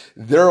on this,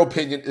 their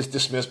opinion is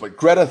dismissed. But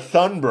Greta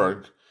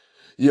Thunberg,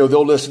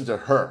 they'll listen to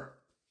her.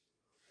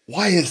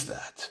 Why is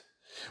that?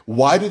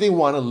 Why do they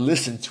want to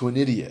listen to an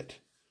idiot?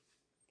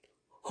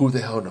 Who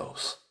the hell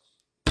knows?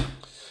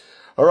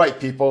 All right,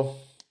 people.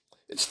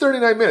 It's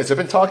 39 minutes. I've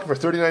been talking for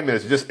 39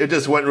 minutes. It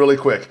just went really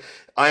quick.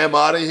 I am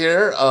out of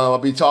here. I'll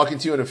be talking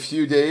to you in a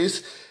few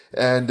days.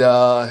 And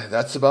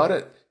that's about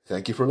it.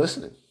 Thank you for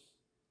listening.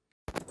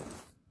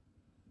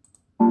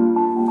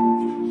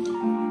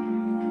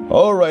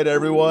 All right,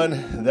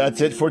 everyone.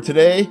 That's it for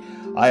today.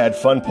 I had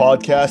fun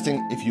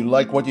podcasting. If you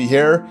like what you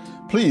hear,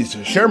 please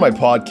share my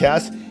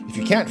podcast. If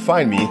you can't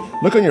find me,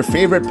 look on your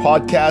favorite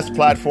podcast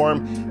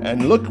platform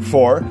and look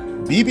for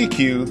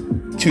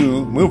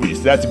BBQ2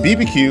 Movies. That's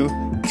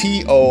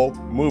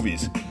BBQ2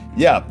 Movies.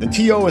 Yeah, the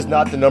TO is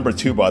not the number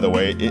 2, by the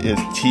way. It is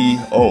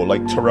TO,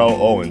 like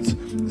Terrell Owens.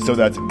 So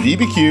that's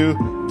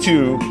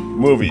BBQ2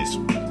 Movies.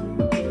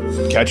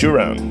 Catch you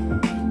around.